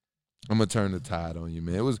 I'm gonna turn the tide on you,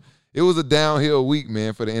 man. it was a downhill week,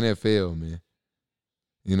 man, for the NFL, man.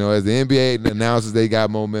 You know, as the NBA announces they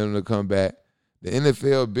got momentum to come back, the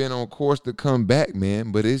NFL been on course to come back,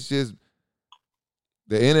 man. But it's just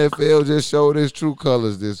the NFL just showed its true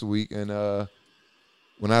colors this week. And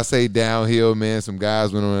when I say downhill, man, some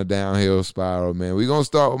guys went on a downhill spiral, man. We're going to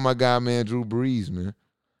start with my guy, man, Drew Brees, man.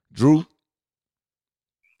 Drew,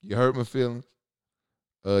 you hurt my feelings.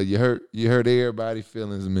 You hurt everybody's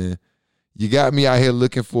feelings, man. You got me out here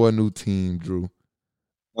looking for a new team, Drew.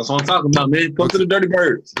 That's what I'm talking about, man. Come to the Dirty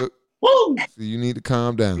Birds. Woo! So you need to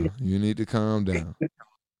calm down. You need to calm down.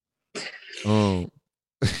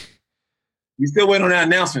 You still waiting on that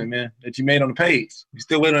announcement, man, that you made on the page. You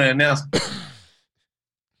still waiting on that announcement.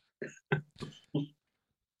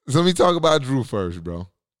 So let me talk about Drew first, bro.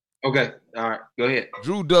 Okay. All right. Go ahead.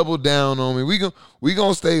 Drew doubled down on me. We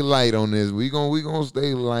gonna stay light on this. We gonna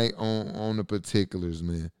stay light on the particulars,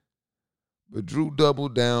 man. But Drew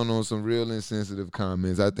doubled down on some real insensitive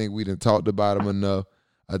comments. I think we done talked about him enough.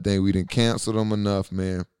 I think we done canceled him enough,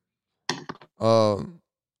 man. I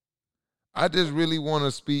just really want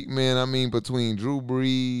to speak, man. I mean, between Drew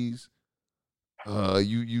Brees,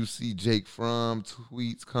 you see Jake Fromm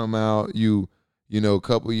tweets come out. You know, a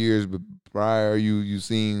couple years prior, you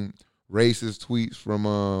seen racist tweets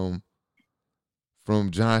from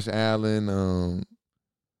Josh Allen,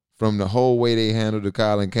 from the whole way they handled the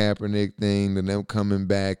Colin Kaepernick thing, and them coming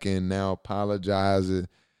back and now apologizing.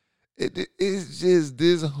 It's just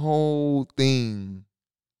this whole thing.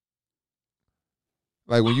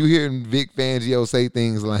 Like when you hear Vic Fangio say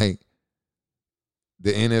things like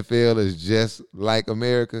the NFL is just like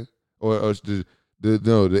America, or the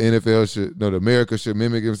NFL should, the America should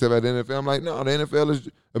mimic himself at the NFL. I'm like, no,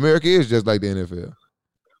 America is just like the NFL.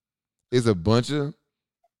 It's a bunch of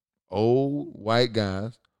old white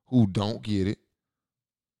guys who don't get it.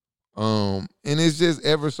 And it's just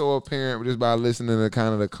ever so apparent just by listening to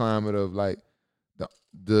kind of the climate of like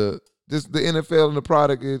the NFL and the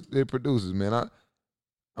product it produces, man.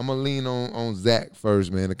 I'm gonna lean on Zach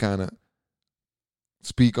first, man, to kind of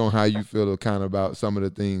speak on how you feel kind of about some of the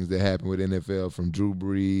things that happen with NFL, from Drew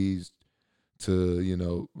Brees to, you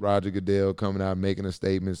know, Roger Goodell coming out making a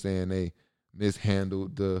statement saying they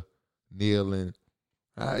mishandled the kneeling.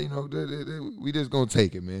 You know, we just gonna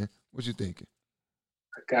take it, man. What you thinking?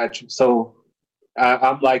 I got you. So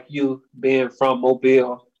I'm like you, being from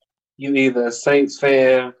Mobile. You either a Saints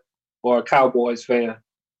fan or a Cowboys fan.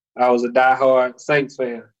 I was a diehard Saints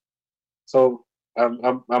fan, so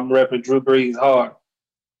I'm repping Drew Brees hard.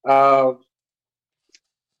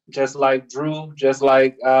 Just like Drew, just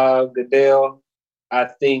like Goodell, I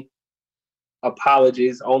think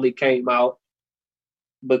apologies only came out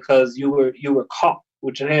because you were caught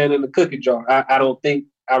with your hand in the cookie jar.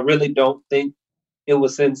 I really don't think it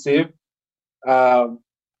was sincere. Then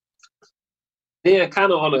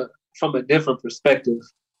kind of from a different perspective,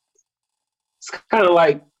 it's kind of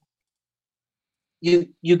like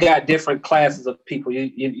you got different classes of people.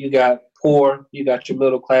 You got poor, you got your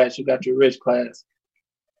middle class, you got your rich class.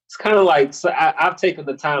 It's kind of like, so I've taken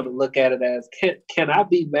the time to look at it as, can I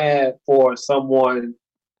be mad for someone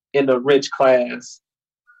in the rich class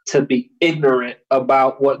to be ignorant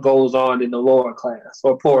about what goes on in the lower class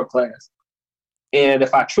or poor class? And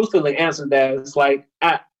if I truthfully answer that, it's like,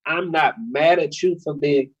 I'm not mad at you for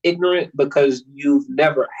being ignorant because you've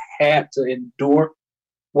never had to endure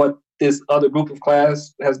what this other group of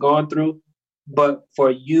class has gone through. But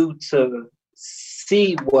for you to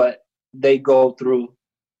see what they go through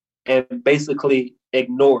and basically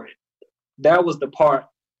ignore it, that was the part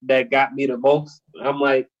that got me the most. I'm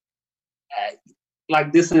like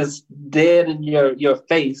this is dead in your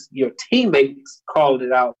face. Your teammates calling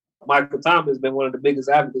it out. Michael Thomas has been one of the biggest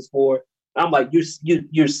advocates for it. I'm like, you're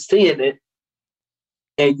seeing it,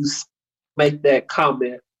 and you make that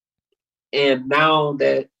comment, and now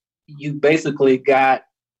that you basically got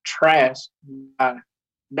trashed by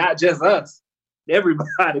not just us,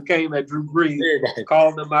 everybody came at Drew Brees,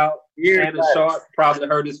 called him out. Shannon Sharp probably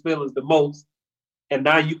hurt his feelings the most, and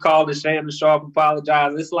now you call the Shannon Sharp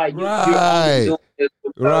apologize. It's like you're only doing this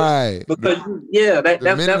because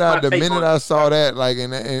the minute I saw that, like,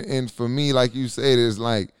 and for me, like you said, it's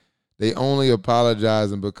like they only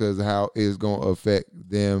apologizing because of how it's gonna affect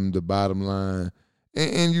them, the bottom line,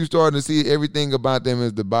 and you starting to see everything about them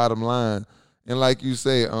as the bottom line. And like you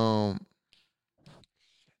say,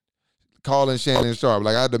 calling Shannon Sharp,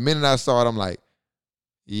 like the minute I saw it, I'm like,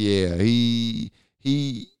 yeah, he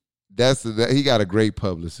got a great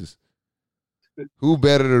publicist. Who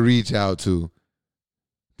better to reach out to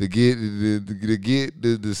get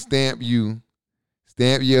the stamp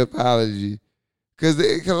your apology?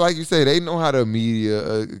 Because like you say, they know how the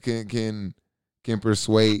media can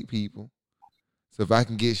persuade people. So if I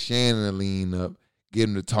can get Shannon to lean up, get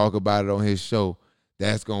him to talk about it on his show,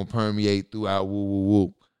 that's gonna permeate throughout. Woo woo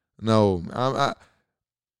woo. No,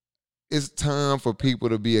 it's time for people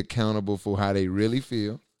to be accountable for how they really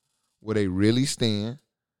feel, where they really stand,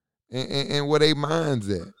 and where their minds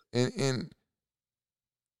at, and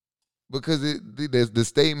because the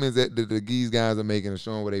statements that these guys are making are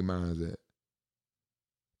showing where their minds at.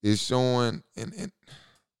 It's showing, and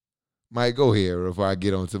Mike, go here before I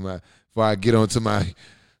get onto my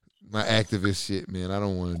activist shit, man. I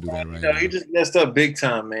don't want to do that right now. He just messed up big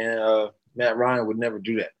time, man. Matt Ryan would never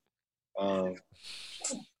do that.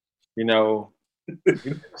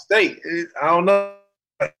 Mistake. I don't know.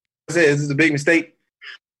 I said this is a big mistake.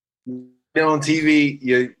 You're on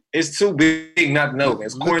TV, it's too big not to know, man.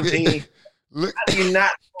 It's quarantine. How do you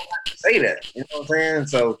not say that? You know what I'm saying?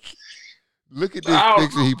 So look at this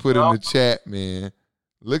picture he put in the chat, man.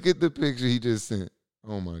 Look at the picture he just sent.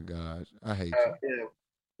 Oh my gosh, I hate you.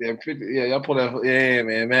 Y'all pull that. Yeah,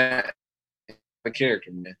 man, Matt, a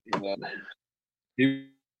character, man. Hey,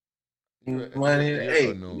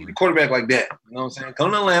 the quarterback like that. You know what I'm saying?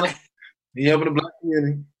 Come to Atlanta. He helping the black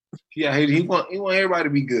community. Yeah, he want everybody to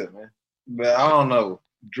be good, man. But I don't know.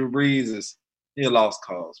 Drew Brees he a lost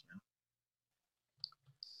cause, man.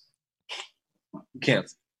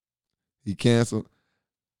 He canceled.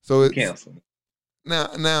 So it's canceled. Now,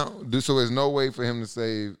 so there's no way for him to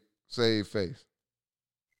save face.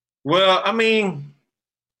 Well, I mean,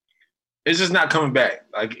 it's just not coming back.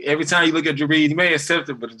 Like every time you look at Drew Brees, he may accept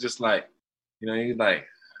it, but it's just like, he's like,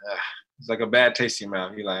 it's like a bad taste in your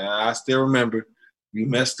mouth. You're like, I still remember you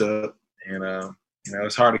messed up, and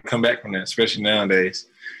it's hard to come back from that, especially nowadays.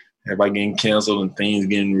 Everybody getting canceled and things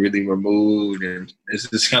getting really removed, and it's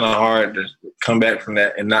just kind of hard to come back from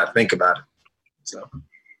that and not think about it. So,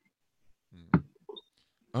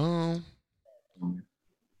 I'm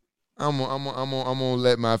gonna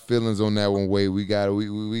let my feelings on that one wait. We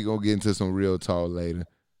gonna get into some real talk later.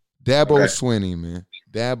 Dabo Swinney, man.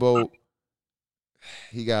 Dabo,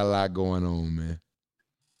 he got a lot going on, man.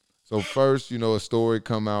 So first, a story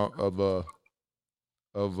come out of a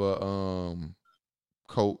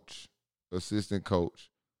coach, assistant coach.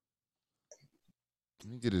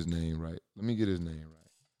 Let me get his name right.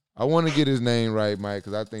 I want to get his name right, Mike,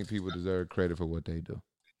 because I think people deserve credit for what they do.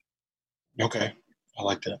 Okay. I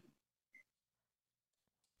like that.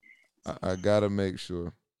 I got to make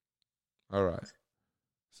sure. All right.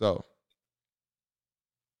 So,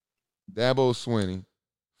 Dabo Swinney.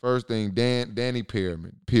 First thing, Danny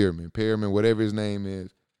Pearman, whatever his name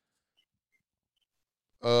is.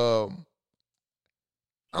 I'm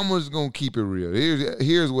just gonna keep it real.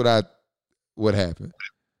 Here's what happened.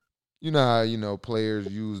 You know how players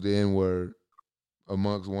use the N-word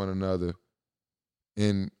amongst one another,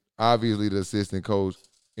 and obviously the assistant coach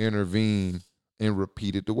intervened and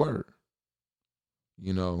repeated the word.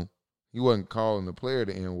 He wasn't calling the player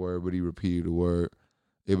the N-word, but he repeated the word.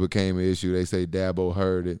 It became an issue. They say Dabo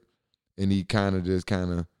heard it, and he kind of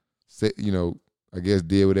said, I guess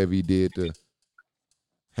did whatever he did to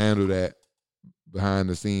handle that behind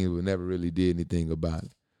the scenes, but never really did anything about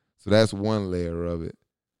it. So that's one layer of it.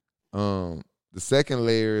 The second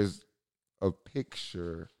layer is a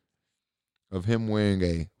picture of him wearing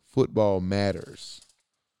a Football Matters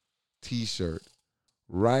T-shirt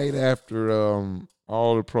right after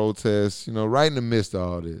all the protests, right in the midst of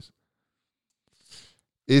all this.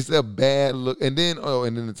 It's a bad look. And then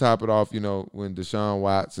to top it off, when Deshaun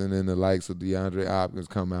Watson and the likes of DeAndre Hopkins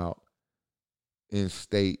come out and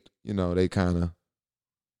state, they kind of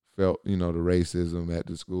felt, the racism at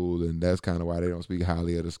the school, and that's kind of why they don't speak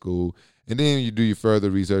highly of the school. And then you do your further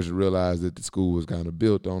research and realize that the school was kind of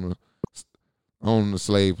built on the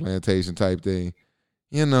slave plantation type thing.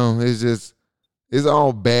 It's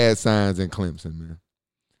all bad signs in Clemson, man.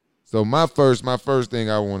 So my first thing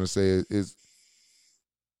I want to say is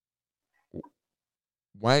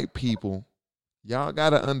white people, y'all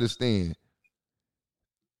got to understand,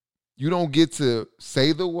 you don't get to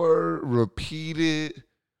say the word, repeat it,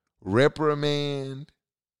 reprimand,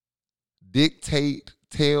 dictate,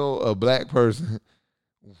 tell a black person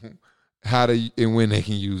how to and when they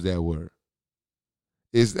can use that word.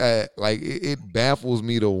 It's it baffles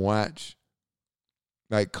me to watch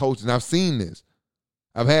coaches, and I've seen this.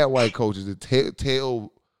 I've had white coaches that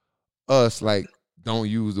tell us don't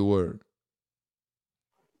use the word.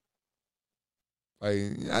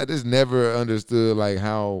 I just never understood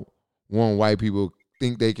how white people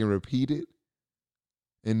think they can repeat it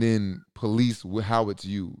and then police how it's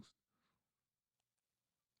used.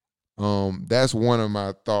 That's one of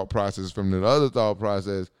my thought processes. From the other thought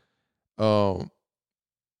process, I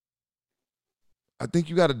think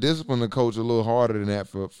you got to discipline the coach a little harder than that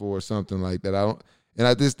for something like that.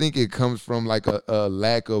 I just think it comes from like a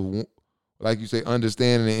lack of, like you say,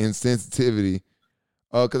 understanding and insensitivity.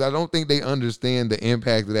 Because I don't think they understand the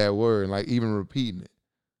impact of that word, like even repeating it.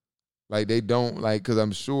 Like they don't, like, because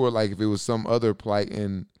I'm sure like if it was some other plight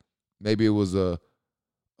and maybe it was a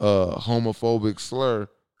homophobic slur,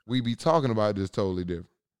 we'd be talking about this totally different.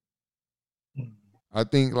 I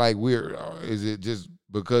think like is it just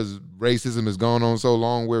because racism has gone on so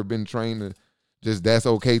long, we've been trained to just that's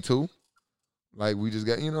okay too? Like we just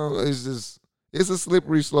got, it's a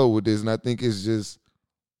slippery slope with this. And I think it's just,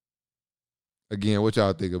 again, what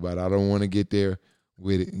y'all think about it? I don't want to get there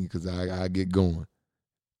with it because I get going.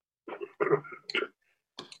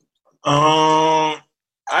 I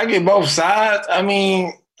get both sides. I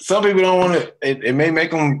mean, some people don't want to, it may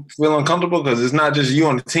make them feel uncomfortable because it's not just you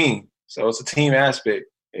on the team. So it's a team aspect.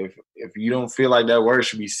 If you don't feel like that word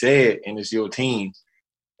should be said and it's your team,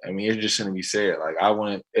 I mean, it just shouldn't be said. Like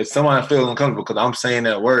if someone feels uncomfortable because I'm saying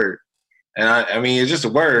that word, and I mean, it's just a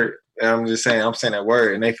word, and I'm saying that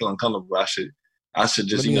word, and they feel uncomfortable, I should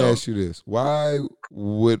just, Let me ask you this. Why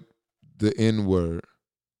would the N-word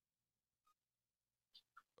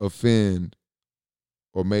offend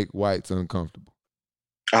or make whites uncomfortable?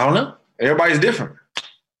 I don't know. Everybody's different.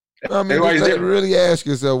 I mean, everybody's different. Really ask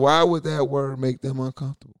yourself, why would that word make them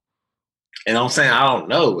uncomfortable? And I'm saying, I don't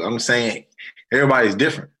know. I'm saying everybody's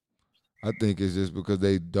different. I think it's just because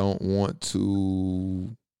they don't want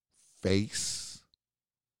to face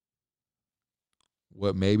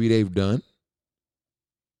what maybe they've done.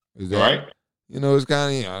 Is that right? It's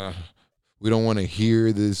kind of we don't want to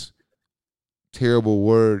hear this terrible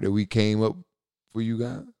word that we came up for you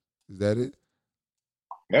guys. Is that it?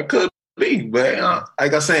 That could be, but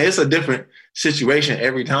like I said, it's a different situation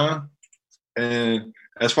every time. And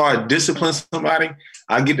as far as discipline somebody,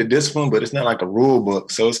 I get the discipline, but it's not like a rule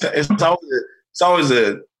book. So it's always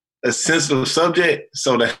a sensitive subject.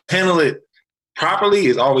 So to handle it properly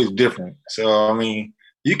is always different. So I mean,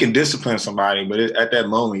 you can discipline somebody, but at that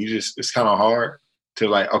moment, it's kind of hard to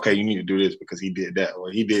like, okay, you need to do this because he did that,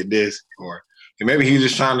 or he did this, or maybe he was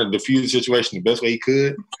just trying to diffuse the situation the best way he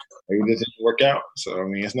could. Maybe this didn't work out. So I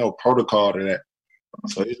mean, it's no protocol to that.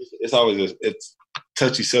 So it's always it's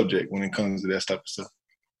touchy subject when it comes to that type of stuff.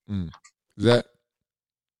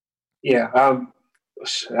 Yeah, I'll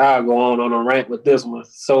go on a rant with this one.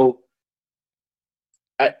 So,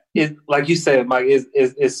 like you said, Mike,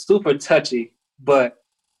 it's super touchy, but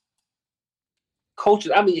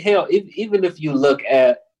coaches, I mean, hell, even if you look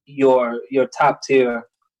at your top tier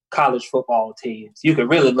college football teams, you can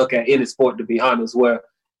really look at any sport, to be honest, where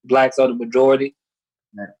blacks are the majority.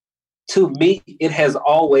 Yeah. To me, it has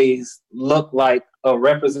always looked like a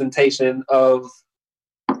representation of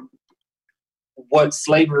what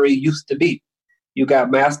slavery used to be. You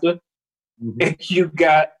got master, and you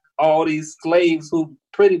got all these slaves who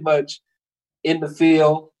pretty much in the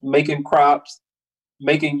field making crops,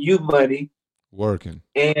 making you money, working,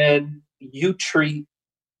 and you treat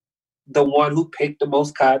the one who picked the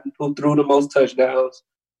most cotton, who threw the most touchdowns.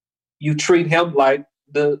 You treat him like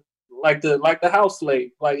the house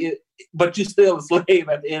slave, but you still a slave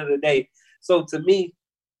at the end of the day. So to me,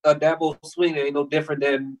 a Dabo Swinney ain't no different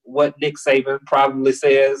than what Nick Saban probably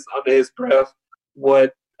says under his breath.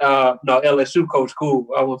 What LSU coach, cool,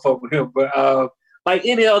 I won't fuck with him, but like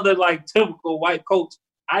any other like typical white coach,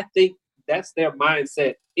 I think that's their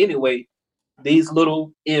mindset anyway. These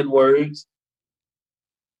little N-words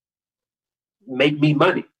make me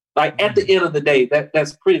money. Like at the end of the day,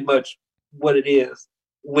 that's pretty much what it is,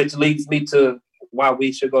 which leads me to why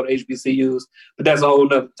we should go to HBCUs. But that's a whole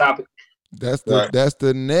nother topic. That's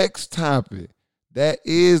the next topic. That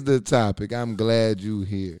is the topic. I'm glad you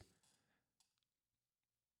here.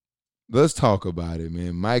 Let's talk about it,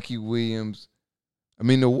 man. Mikey Williams. I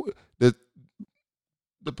mean, the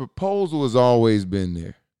proposal has always been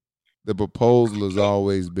there. The proposal has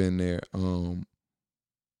always been there.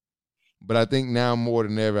 But I think now more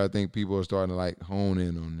than ever, I think people are starting to like hone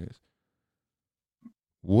in on this.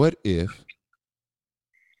 What if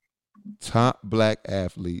top black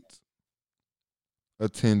athletes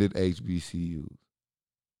attended HBCUs?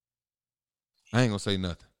 I ain't gonna say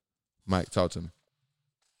nothing. Mike, talk to me.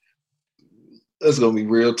 That's gonna be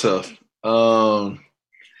real tough. Like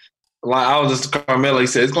I was just Carmelo, he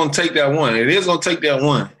said it's gonna take that one. It is gonna take that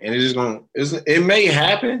one, and it may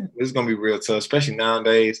happen. It's gonna be real tough, especially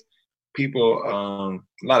nowadays. People, a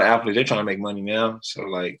lot of athletes, they're trying to make money now, so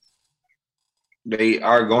like they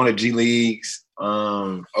are going to G leagues,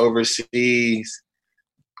 overseas,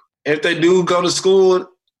 if they do go to school,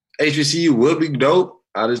 HBCU would be dope.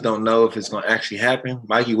 I just don't know if it's going to actually happen.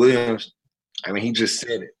 Mikey Williams, I mean, he just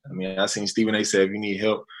said it. I mean, I seen Stephen A. said if you need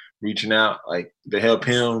help reaching out, like to help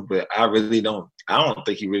him, but I don't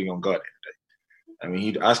think he really going to go there today. I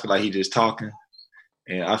mean, I feel like he just talking,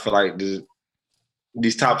 and I feel like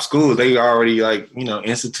these top schools, they already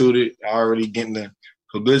instituted, already getting the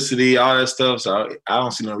publicity, all that stuff. So I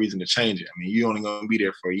don't see no reason to change it. I mean, you're only going to be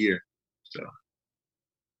there for a year. So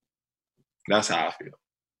that's how I feel.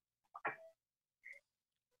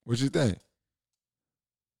 What you think?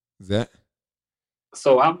 Zach?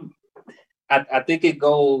 So I think it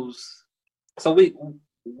goes. So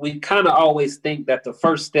we kind of always think that the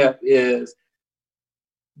first step is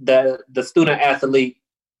that the student athlete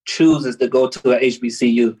chooses to go to an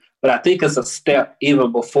HBCU, but I think it's a step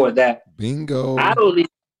even before that. Bingo. I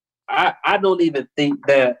don't even think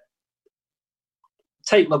that.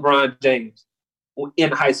 Take LeBron James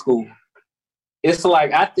in high school. It's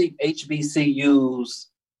like I think HBCUs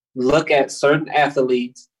look at certain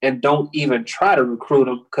athletes and don't even try to recruit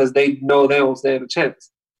them because they know they don't stand a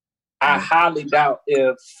chance. I highly doubt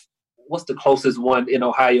what's the closest one in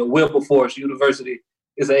Ohio? Wilberforce University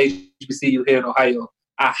is an HBCU here in Ohio.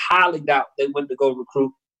 I highly doubt they went to go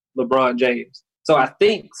recruit LeBron James. So I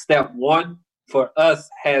think step one for us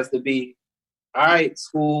has to be, all right,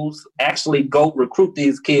 schools, actually go recruit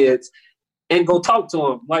these kids and go talk to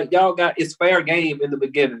them. Like, y'all it's fair game in the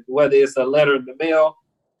beginning, whether it's a letter in the mail,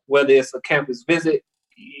 whether it's a campus visit.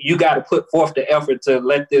 You got to put forth the effort to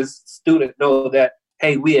let this student know that,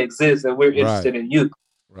 hey, we exist and we're interested in you.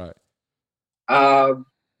 Right.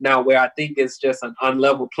 Now, where I think it's just an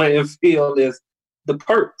unlevel playing field is the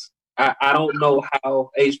perks. I don't know how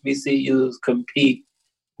HBCUs compete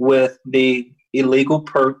with the illegal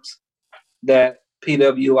perks that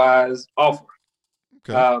PWIs offer.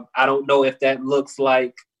 Okay. I don't know if that looks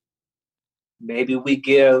like maybe we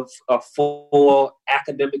give a full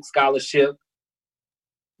academic scholarship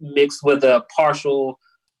mixed with a partial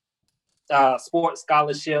sports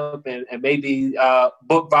scholarship and maybe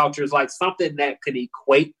book vouchers, like something that could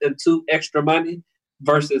equate into extra money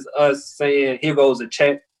versus us saying, here goes a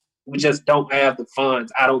check. We just don't have the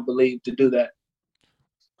funds, I don't believe, to do that.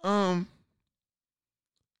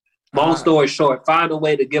 Long story short, find a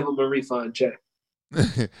way to give them a refund check.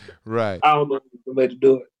 Right. I don't know the way to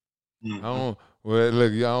do it. Well,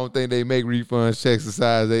 look, y'all don't think they make refund checks the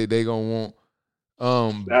size they gonna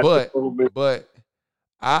want. But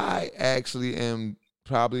I actually am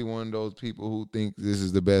probably one of those people who think this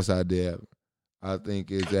is the best idea ever. I think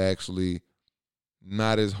it's actually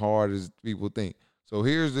not as hard as people think. So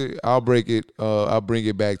I'll bring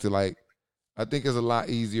it back to, like, I think it's a lot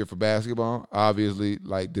easier for basketball, obviously,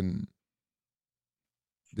 like than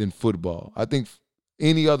football. I think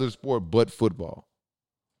any other sport but football.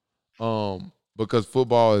 Because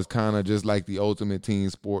football is kind of just like the ultimate team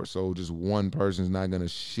sport, so just one person's not going to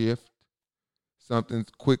shift something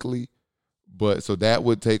quickly. But so that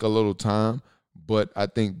would take a little time, but I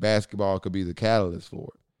think basketball could be the catalyst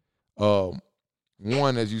for it.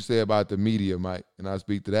 One, as you said about the media, Mike, and I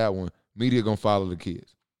speak to that one, media going to follow the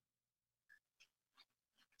kids.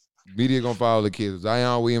 Media going to follow the kids.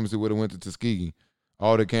 Zion Williamson would have went to Tuskegee.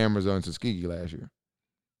 All the cameras are in Tuskegee last year.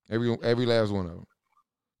 Every last one of them.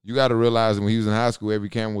 You got to realize when he was in high school, every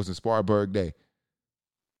camera was in Spartanburg Day.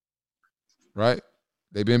 Right?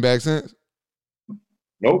 They been back since?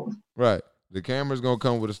 Nope. Right. The camera's going to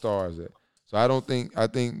come where the stars at. So I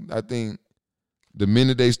think the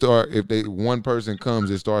minute they start, if one person comes,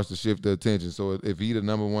 it starts to shift the attention. So if he the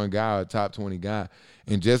number one guy or top 20 guy,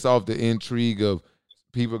 and just off the intrigue of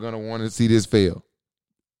people are going to want to see this fail,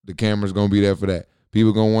 the camera's going to be there for that.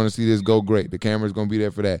 People are going to want to see this go great. The camera's going to be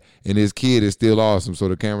there for that. And this kid is still awesome, so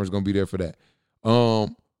the camera's going to be there for that.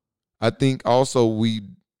 I think also we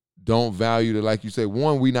don't value the, like you say,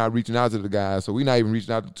 one, we not reaching out to the guys, so we not even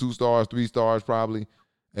reaching out to 2 stars, 3 stars probably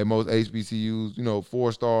at most HBCUs,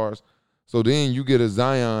 4 stars. So then you get a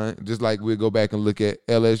Zion, just like we'll go back and look at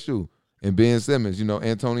LSU and Ben Simmons.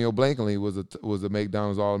 Antonio Blankley was a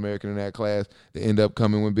McDonald's All-American in that class that ended up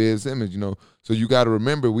coming with Ben Simmons, So you got to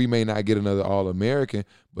remember, we may not get another All-American,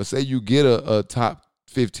 but say you get a top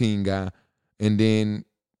 15 guy, and then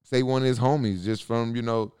say one of his homies just from,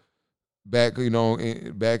 back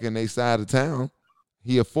in their side of town,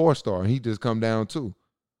 he a 4-star, and he just come down too.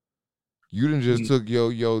 You done just took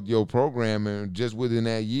your program, and just within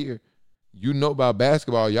that year, about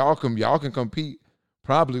basketball, y'all can compete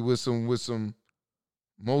probably with some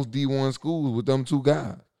most D1 schools with them 2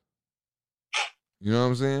 guys. You know what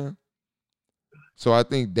I'm saying? So I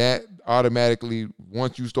think that automatically,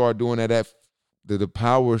 once you start doing that, the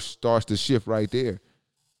power starts to shift right there.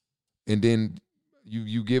 and then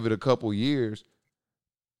you give it a couple years,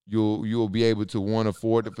 you'll be able to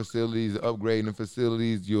afford the facilities, upgrading the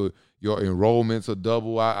facilities. Your enrollments are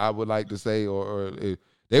double. I would like to say, or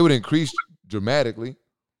they would increase dramatically.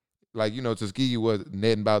 Like, Tuskegee was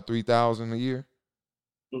netting about 3,000 a year.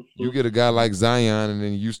 You get a guy like Zion, and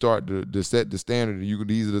then you start to set the standard.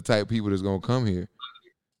 These are the type of people that's gonna come here.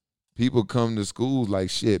 People come to schools like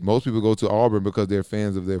shit. Most people go to Auburn because they're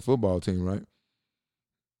fans of their football team, right?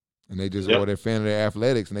 And they just, or they're fan of their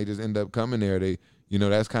athletics, and they just end up coming there. They,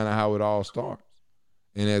 that's kind of how it all starts.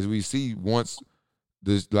 And as we see, once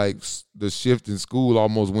the shift in school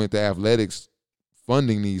almost went to athletics,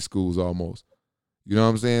 funding these schools almost. You know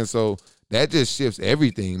what I'm saying? So that just shifts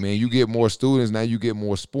everything, man. You get more students, now you get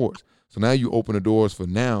more sports. So now you open the doors for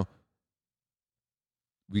now.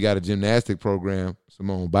 We got a gymnastic program,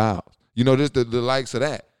 Simone Biles. Just the likes of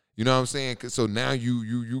that. You know what I'm saying? So now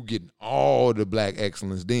you getting all the black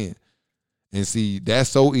excellence then. And see, that's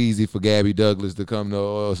so easy for Gabby Douglas to come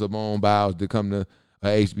to Simone Biles to come to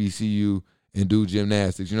HBCU and do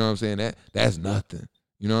gymnastics. You know what I'm saying? That's nothing.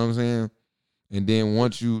 You know what I'm saying? And then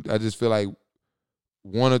I just feel like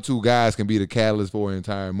one or two guys can be the catalyst for an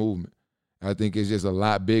entire movement. I think it's just a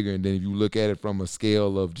lot bigger. And then if you look at it from a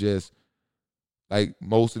scale of just, like,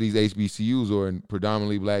 most of these HBCUs are in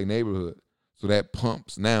predominantly black neighborhoods. So that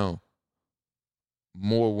pumps now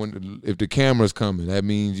more if the camera's coming. That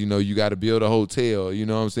means, you got to build a hotel. You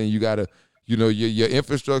know what I'm saying? You got to, your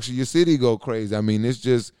infrastructure, your city go crazy. I mean, it's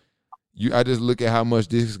just, I just look at how much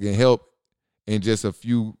this can help, and just a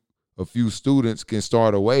few students can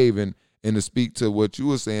start a wave. And to speak to what you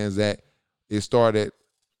were saying is that I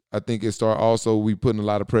think it started also, we putting a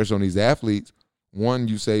lot of pressure on these athletes. One,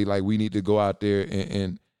 you say, like, we need to go out there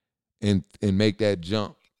and make that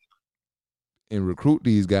jump and recruit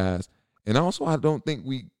these guys. And also, I don't think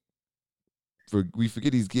we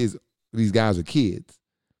forget these guys are kids.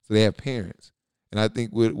 So they have parents. And I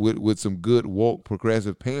think with some good, woke,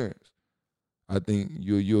 progressive parents, I think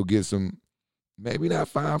you'll get some, maybe not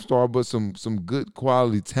 5-star, but some good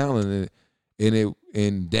quality talent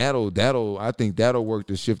and that'll I think that'll work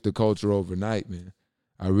to shift the culture overnight, man.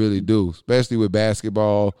 I really do, especially with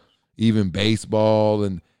basketball, even baseball,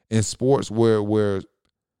 and sports where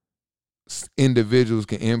individuals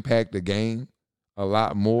can impact the game a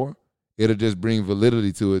lot more. It'll just bring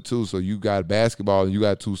validity to it too. So you got basketball and you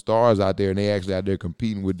got 2 stars out there, and they actually out there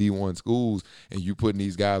competing with D1 schools, and you putting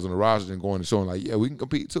these guys on the roster and going and showing like, yeah, we can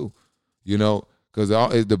compete too. Because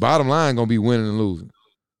the bottom line gonna be winning and losing.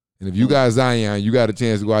 And if you got Zion, you got a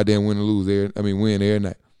chance to go out there and win every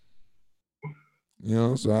night.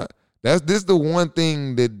 So this is the one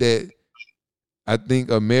thing that I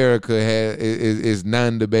think America is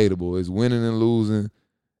non-debatable, is winning and losing,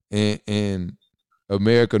 and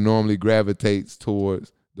America normally gravitates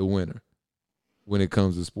towards the winner when it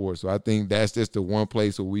comes to sports. So I think that's just the one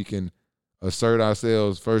place where we can assert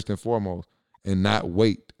ourselves first and foremost, and not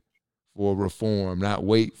wait for reform, not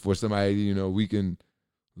wait for somebody, we can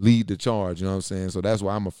lead the charge, you know what I'm saying? So that's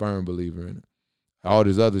why I'm a firm believer in it. All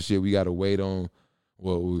this other shit we got to wait on,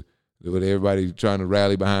 with everybody trying to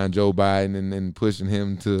rally behind Joe Biden and pushing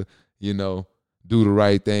him to, do the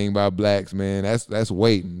right thing by blacks, man. That's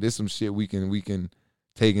waiting. This some shit we can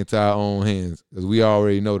take into our own hands, because we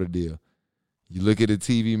already know the deal. You look at the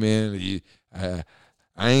TV, man.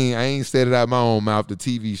 I ain't said it out my own mouth. The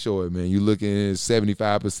TV show it, man. You looking at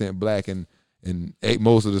 75% black and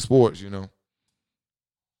most of the sports,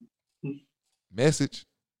 Message.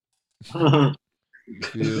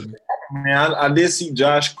 Man, I did see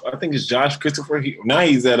Josh. I think it's Josh Christopher.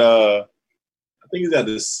 He's at I think he's at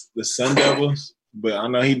the Sun Devils, but I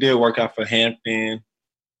know he did work out for Hampton.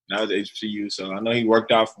 Now it's HBCU, so I know he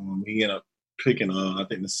worked out for him. He ended up picking I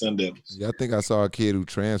think the Sun Devils. Yeah, I think I saw a kid who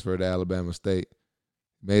transferred to Alabama State.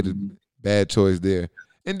 Made a bad choice there.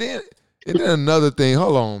 And then another thing.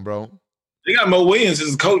 Hold on, bro. They got Mo Williams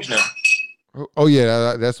as a coach now. Oh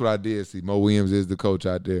yeah, that's what I did see. Mo Williams is the coach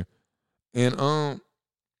out there. And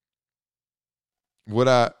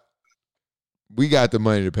we got the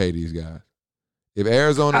money to pay these guys. If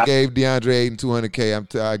Arizona gave DeAndre Ayton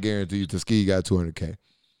 $200K, I guarantee you Tuskegee got $200K.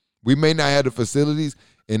 We may not have the facilities,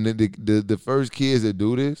 and the first kids that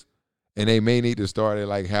do this, and they may need to start at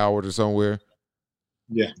like Howard or somewhere.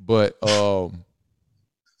 Yeah. But the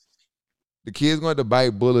kids going to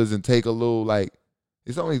bite bullets and take a little, like,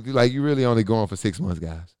 it's only like you really only going for 6 months,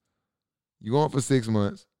 guys. You're going for 6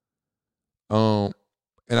 months. And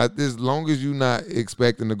as long as you're not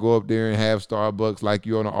expecting to go up there and have Starbucks like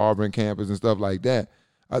you're on the Auburn campus and stuff like that,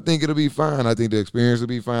 I think it'll be fine. I think the experience will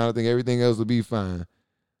be fine. I think everything else will be fine.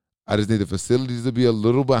 I just need the facilities to be a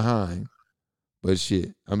little behind. But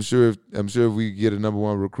shit, I'm sure if we get a number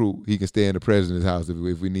one recruit, he can stay in the president's house if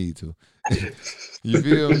we need to. You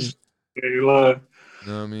feel me? Yeah, you lying.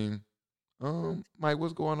 You know what I mean? Mike,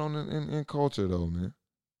 what's going on in culture though, man?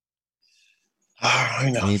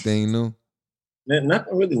 Anything new?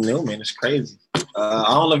 Nothing really new, man. It's crazy. I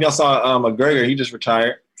don't know if y'all saw McGregor. He just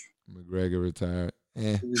retired. McGregor retired.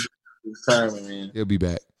 Retirement, man. He'll be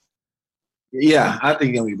back. Yeah, I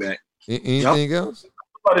think he'll be back. Anything else?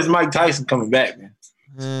 What about this Mike Tyson coming back,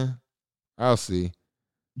 man? I'll see.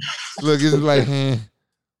 Look, it's like, is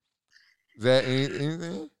that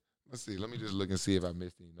anything? Let's see. Let me just look and see if I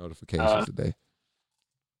missed any notifications today.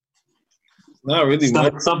 Not really.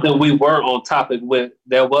 Something we were on topic with.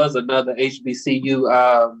 There was another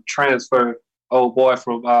HBCU transfer. Old boy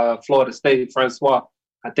from Florida State, Francois.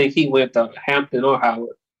 I think he went to Hampton or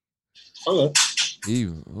Howard. Okay.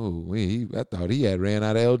 I thought he had ran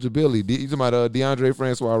out of eligibility. You talking about DeAndre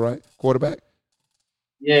Francois, right? Quarterback?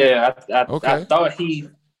 Yeah, I thought he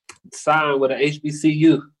signed with an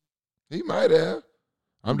HBCU. He might have.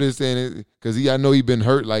 I'm just saying it because I know he's been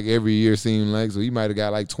hurt like every year, seemed like, so he might have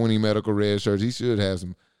got like 20 medical red shirts. He should have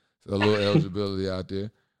a little eligibility out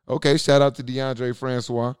there. Okay, shout out to DeAndre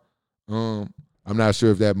Francois. I'm not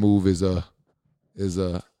sure if that move is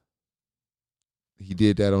he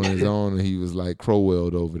did that on his own and he was like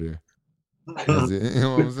Crowelled over there. You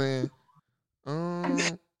know what I'm saying?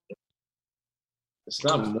 It's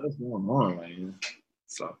not much going on right here.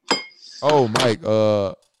 So. Oh, Mike,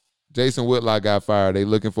 Jason Whitlock got fired. They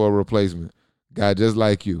looking for a replacement. Guy just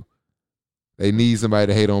like you. They need somebody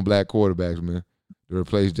to hate on black quarterbacks, man, to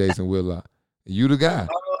replace Jason Whitlock. You the guy.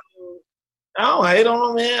 I don't hate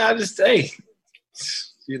on him, man. I just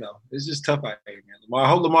it's just tough out here, man. I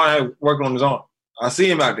hope Lamar had working on his arm. I see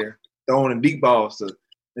him out there throwing in deep balls to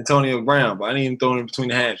Antonio Brown, but I didn't even throw him between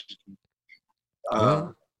the hashes.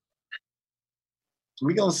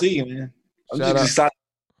 We gonna see, man. I'm just excited.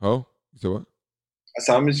 Oh, so what?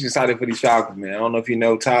 So I'm just excited for these Falcons, man. I don't know if you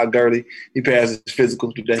know Todd Gurley. He passed his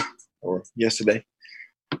physical today or yesterday.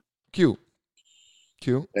 Cute.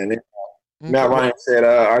 And then Matt Ryan said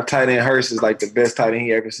our tight end Hurst is like the best tight end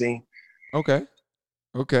he ever seen. Okay.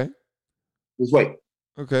 Just wait.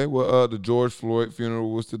 Okay. Well, the George Floyd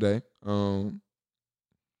funeral was today.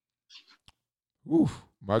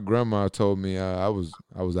 My grandma told me I was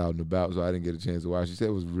out and about, so I didn't get a chance to watch. She said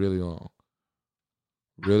it was really long.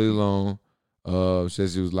 Really long. She said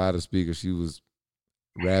she was loudspeaker. She was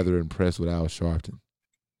rather impressed with Al Sharpton.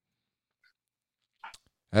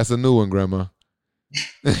 That's a new one, Grandma.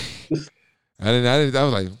 I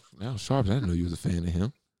was like, Al Sharpton, I didn't know you was a fan of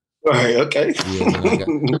him. All right, okay. Yeah,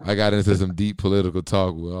 man, I got into some deep political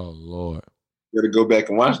talk with, oh, Lord. You gotta go back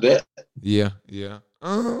and watch that. Yeah.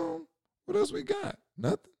 What else we got?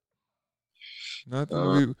 Nothing.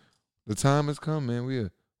 The time has come, man.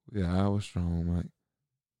 We're an hour strong, Mike.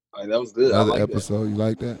 All right, that was good. Another episode. That. You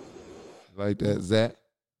like that? You like that, Zach?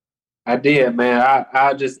 I did, man.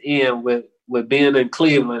 I just end with being in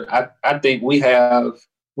Cleveland. I think we're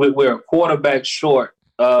a quarterback short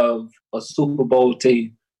of a Super Bowl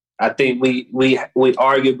team. I think we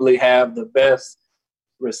arguably have the best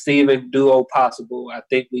receiving duo possible. I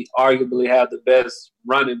think we arguably have the best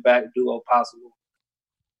running back duo possible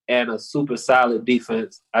and a super solid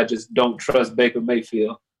defense. I just don't trust Baker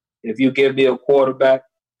Mayfield. If you give me a quarterback,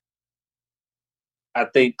 I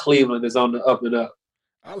think Cleveland is on the up and up.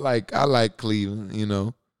 I like Cleveland, you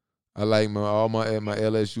know. I like all my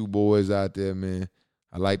LSU boys out there, man.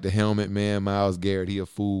 I like the helmet man, Myles Garrett. He a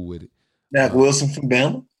fool with it. Zach Wilson from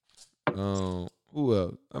Bama. Who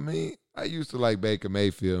else? I mean, I used to like Baker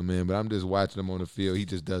Mayfield, man, but I'm just watching him on the field. He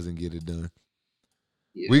just doesn't get it done.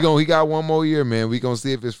 Yeah. He got one more year, man. We gonna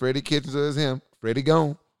see if it's Freddie Kitchens or it's him. Freddie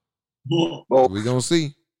gone. We gonna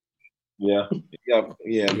see. Yeah.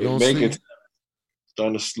 Baker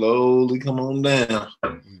starting to slowly come on down.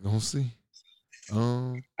 We gonna see.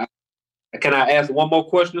 Can I ask one more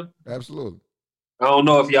question? Absolutely. I don't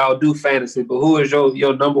know if y'all do fantasy, but who is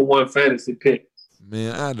your number one fantasy pick?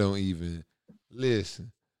 Man, I don't even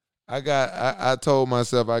listen. I told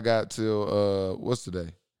myself I got till what's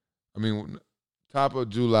today? I mean, top of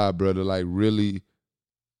July, brother. Like really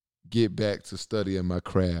get back to studying my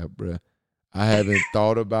craft, bro. I haven't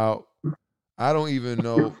thought about. I don't even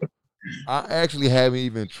know. I actually haven't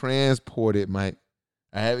even transported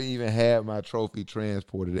I haven't even had my trophy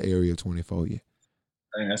transported to Area 24 yet.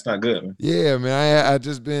 Dang, that's not good, man. Yeah, man. I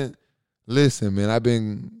just been. Listen,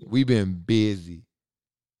 man. We've been busy.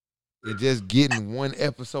 And just getting one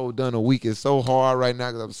episode done a week is so hard right now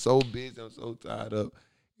because I'm so busy. I'm so tired up.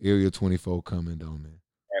 Area 24 coming, though, man.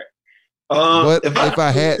 All right. But if I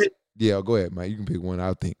had, go ahead, Mike. You can pick one.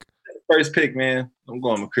 I'll think. first pick, man, I'm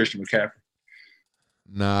going with Christian McCaffrey.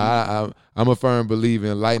 Nah, I'm a firm believer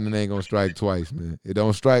in lightning ain't gonna strike twice, man. It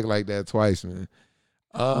don't strike like that twice, man.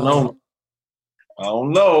 No. I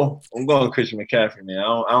don't know. I'm going with Christian McCaffrey, man.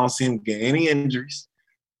 I don't see him getting any injuries.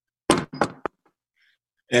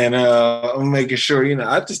 And I'm making sure,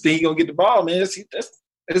 I just think he's going to get the ball, man. It's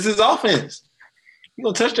his offense. He's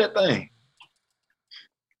going to touch that thing.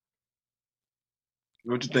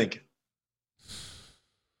 What you thinking?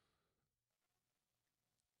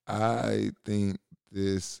 I think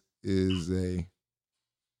this is a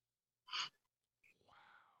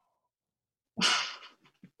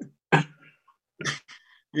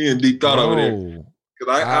You in deep thought over there.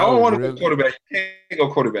 Because I don't want to go quarterback. You can't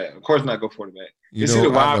go quarterback. Of course not go quarterback. I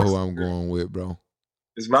know who I'm going with, bro.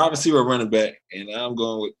 It's wide receiver, running back, and I'm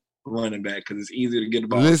going with running back because it's easier to get the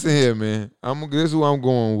ball. Listen here, man. This is who I'm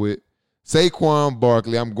going with. Saquon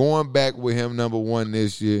Barkley. I'm going back with him number 1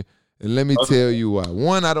 this year. And let me tell you why.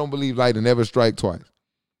 One, I don't believe lightning never strike twice.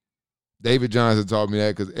 David Johnson taught me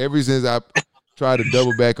that because ever since I tried to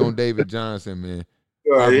double back on David Johnson, man,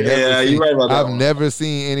 you're right about that. I've never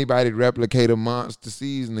seen anybody replicate a monster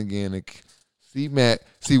season again. See,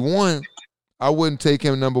 one, I wouldn't take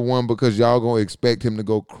him number 1 because y'all going to expect him to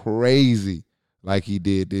go crazy like he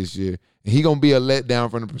did this year. And he going to be a letdown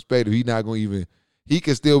from the perspective. He not going to even – he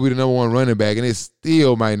could still be the number 1 running back, and it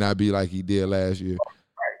still might not be like he did last year.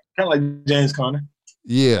 Kind of like James Conner.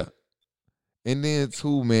 Yeah. And then,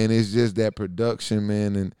 too, man, it's just that production,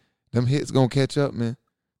 man, and them hits going to catch up, man.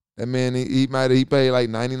 That man, he played like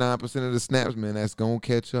 99% of the snaps, man. That's going to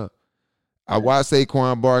catch up. I watch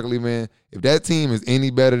Saquon Barkley, man. If that team is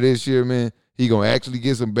any better this year, man, he going to actually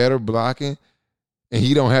get some better blocking, and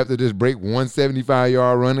he don't have to just break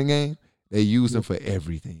 175-yard running game. They use him for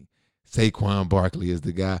everything. Saquon Barkley is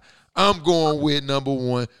the guy. I'm going with number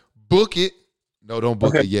 1. Book it. No, don't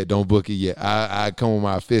book it yet. Don't book it yet. I come with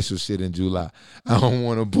my official shit in July. I don't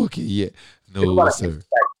want to book it yet. No, sir.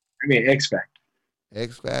 I mean, X Factor.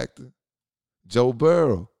 X Factor. Joe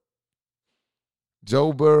Burrow.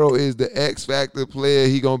 Joe Burrow is the X Factor player.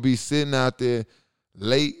 He gonna be sitting out there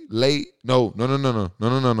late. No. I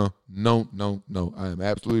am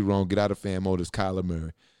absolutely wrong. Get out of fan mode. It's Kyler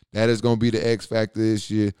Murray. That is gonna be the X Factor this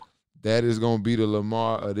year. That is gonna be the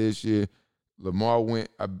Lamar of this year. Lamar won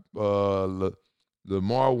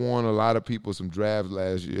a lot of people some drafts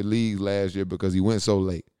leagues last year because he went so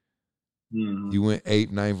late. Mm-hmm. He went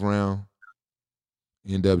 8th, 9th round.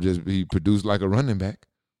 He produced like a running back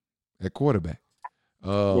at quarterback.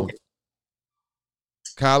 Kyler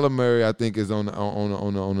Murray, I think, is on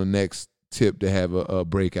the next tip to have a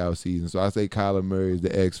breakout season. So I say Kyler Murray is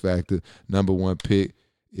the X factor. Number 1 pick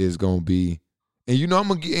is gonna be, and I'm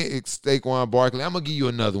gonna get Saquon Barkley. I'm gonna give you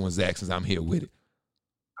another one, Zach, since I'm here with it.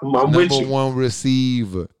 Number 1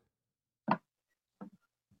 receiver,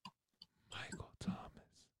 Michael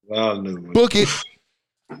Thomas. Book it.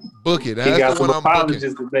 Book it. He got some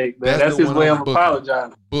apologies to make, man. That's his way of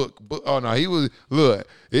apologizing. Book. Oh, no, he was – look,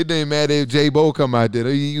 it didn't matter if J. Bo come out there.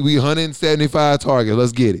 We 175 targets.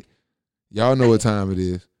 Let's get it. Y'all know what time it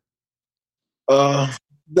is.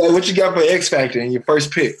 What you got for X Factor in your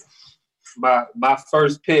first pick? My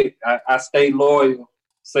first pick, I stayed loyal.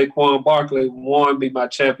 Saquon Barkley won me my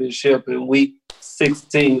championship in week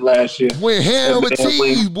 16 last year. Went ham with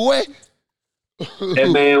cheese, boy. That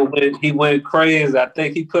man, he went crazy. I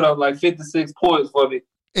think he put up like 56 points for me.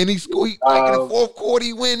 And he squeaked like in the fourth quarter.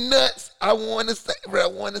 He went nuts. I won the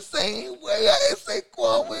same way. I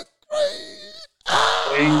Saquon went crazy.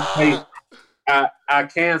 I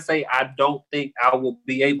can say I don't think I will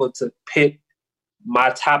be able to pick my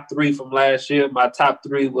top 3 from last year. My top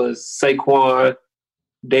 3 was Saquon,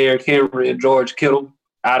 Derrick Henry, and George Kittle.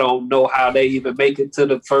 I don't know how they even make it to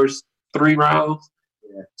the first 3 rounds.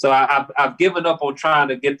 Yeah. So I've given up on trying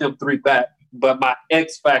to get them 3 back. But my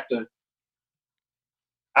X factor,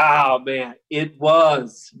 man, it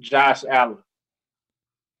was Josh Allen.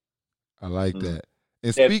 I like that.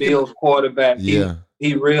 And that Bills quarterback, yeah,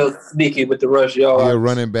 he real sneaky with the rush yards. Yeah,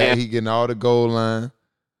 running back, he getting all the goal line.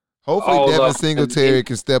 Hopefully Devin Singletary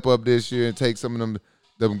can step up this year and take some of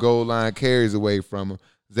them goal line carries away from him.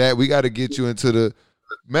 Zach, we got to get you into the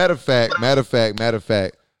matter of fact.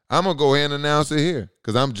 I'm gonna go ahead and announce it here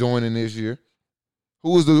because I'm joining this year.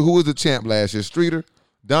 Who was the champ last year? Streeter,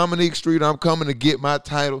 Dominique Streeter. I'm coming to get my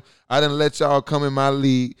title. I didn't let y'all come in my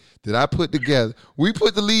league that I put together. We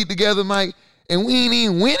put the league together, Mike, and we ain't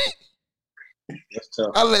even win it. That's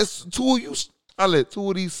tough. I let 2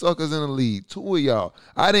 of these suckers in the league. 2 of y'all.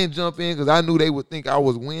 I didn't jump in because I knew they would think I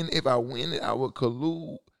was winning. If I win it, I would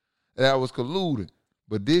collude. That I was colluding.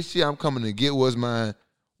 But this year, I'm coming to get what's mine.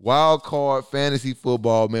 Wild Card Fantasy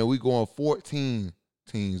Football, man. We going 14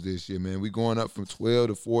 teams this year, man. We going up from 12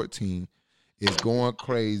 to 14. It's going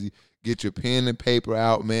crazy. Get your pen and paper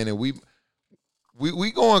out, man. And we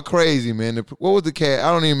going crazy, man. What was the cat?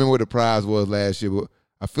 I don't even remember what the prize was last year, but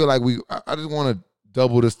I feel like I just want to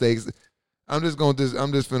double the stakes. I'm just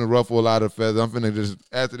finna ruffle a lot of feathers. I'm finna just,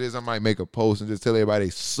 after this, I might make a post and just tell everybody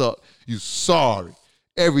they suck. You sorry.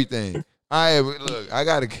 Everything. I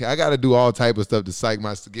gotta do all type of stuff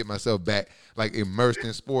to get myself back, like immersed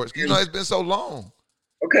in sports. You know, it's been so long.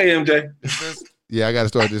 Okay, MJ. Yeah, I gotta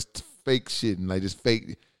start this fake shit and like just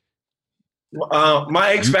fake.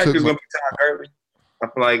 My X factor is gonna be Todd Gurley. I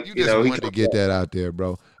feel like you just wanted to get that out there,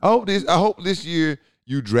 bro. I hope this year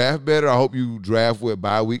you draft better. I hope you draft with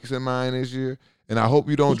bye weeks in mind this year, and I hope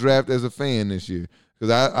you don't draft as a fan this year because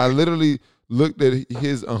I literally looked at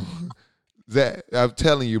his Zach. I'm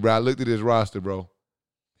telling you, bro. I looked at his roster, bro.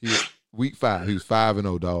 Week 5, he was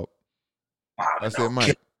 5-0, dog. I said,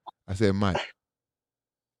 Mike,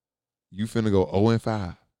 you finna go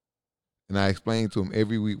 0-5. And I explained to him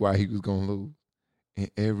every week why he was gonna lose.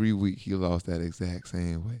 And every week he lost that exact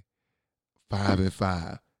same way.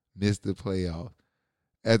 5-5. Missed the playoffs.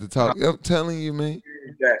 At the talk, I'm telling you, man.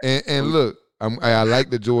 And look, I like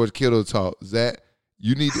the George Kittle talk. Zach,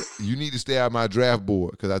 you need to stay out of my draft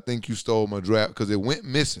board because I think you stole my draft because it went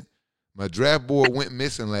missing. My draft board went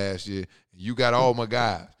missing last year. You got all my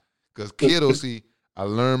guys. Because Kittle, see, I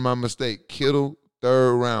learned my mistake. Kittle,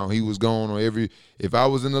 3rd round, he was gone on every. If I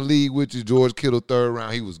was in the league with you, George Kittle, 3rd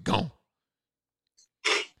round, he was gone.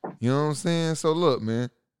 You know what I'm saying? So look, man,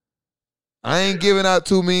 I ain't giving out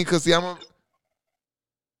too mean because see,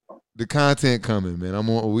 the content coming, man.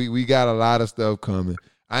 We got a lot of stuff coming.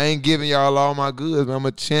 I ain't giving y'all all my goods, man. I'm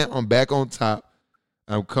a champ. I'm back on top.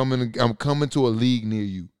 I'm coming to a league near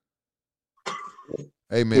you.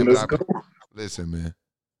 Hey, man, listen, man.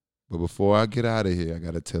 But before I get out of here, I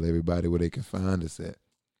got to tell everybody where they can find us at.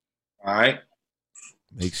 All right.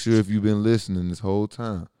 Make sure if you've been listening this whole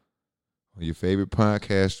time on your favorite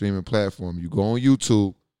podcast streaming platform, you go on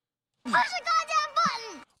YouTube. Push the goddamn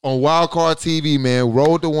button. On Wildcard TV, man.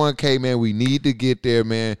 Road to 1K, man. We need to get there,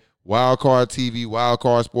 man. Wildcard TV,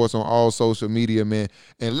 Wildcard Sports on all social media, man.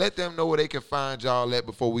 And let them know where they can find y'all at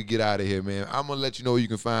before we get out of here, man. I'm going to let you know where you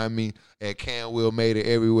can find me at Cam Will Made It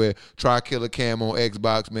everywhere. Try Killer Cam on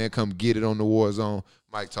Xbox, man. Come get it on the Warzone.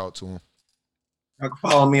 Mike, talk to him. You can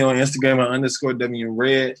follow me on Instagram at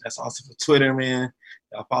 _WRed. That's also for Twitter, man.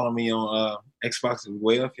 Y'all follow me on Xbox as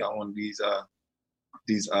well if y'all want these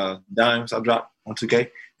dimes I dropped on 2K.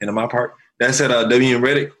 And on my part, that's at WM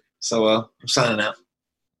Reddick. So I'm signing out.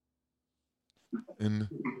 And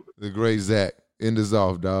the great Zach. End us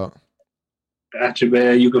off, dog. Gotcha,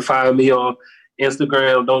 man. You can find me on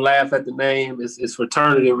Instagram. Don't laugh at the name. It's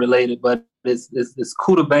fraternity related, but it's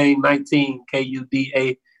Kudabang 19,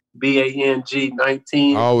 KUDABANG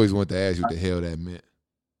 19. I always want to ask you what the hell that meant.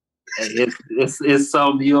 It's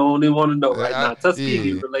something you don't even want to know right now.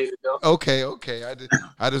 Tuskegee related though. Okay.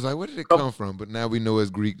 I just like, where did it come from? But now we know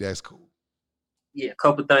it's Greek. That's cool. Yeah, a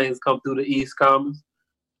couple things come through the East Commons.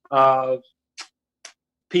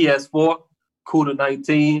 PS4, Kuda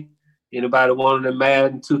 19. Anybody wanting them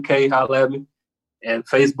Madden 2K, holla at me. And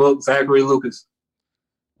Facebook, Zachary Lucas.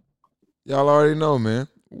 Y'all already know, man.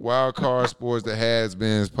 Wild Card Sports, the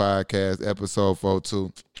Has-Beens podcast, episode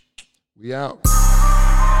 42. We out.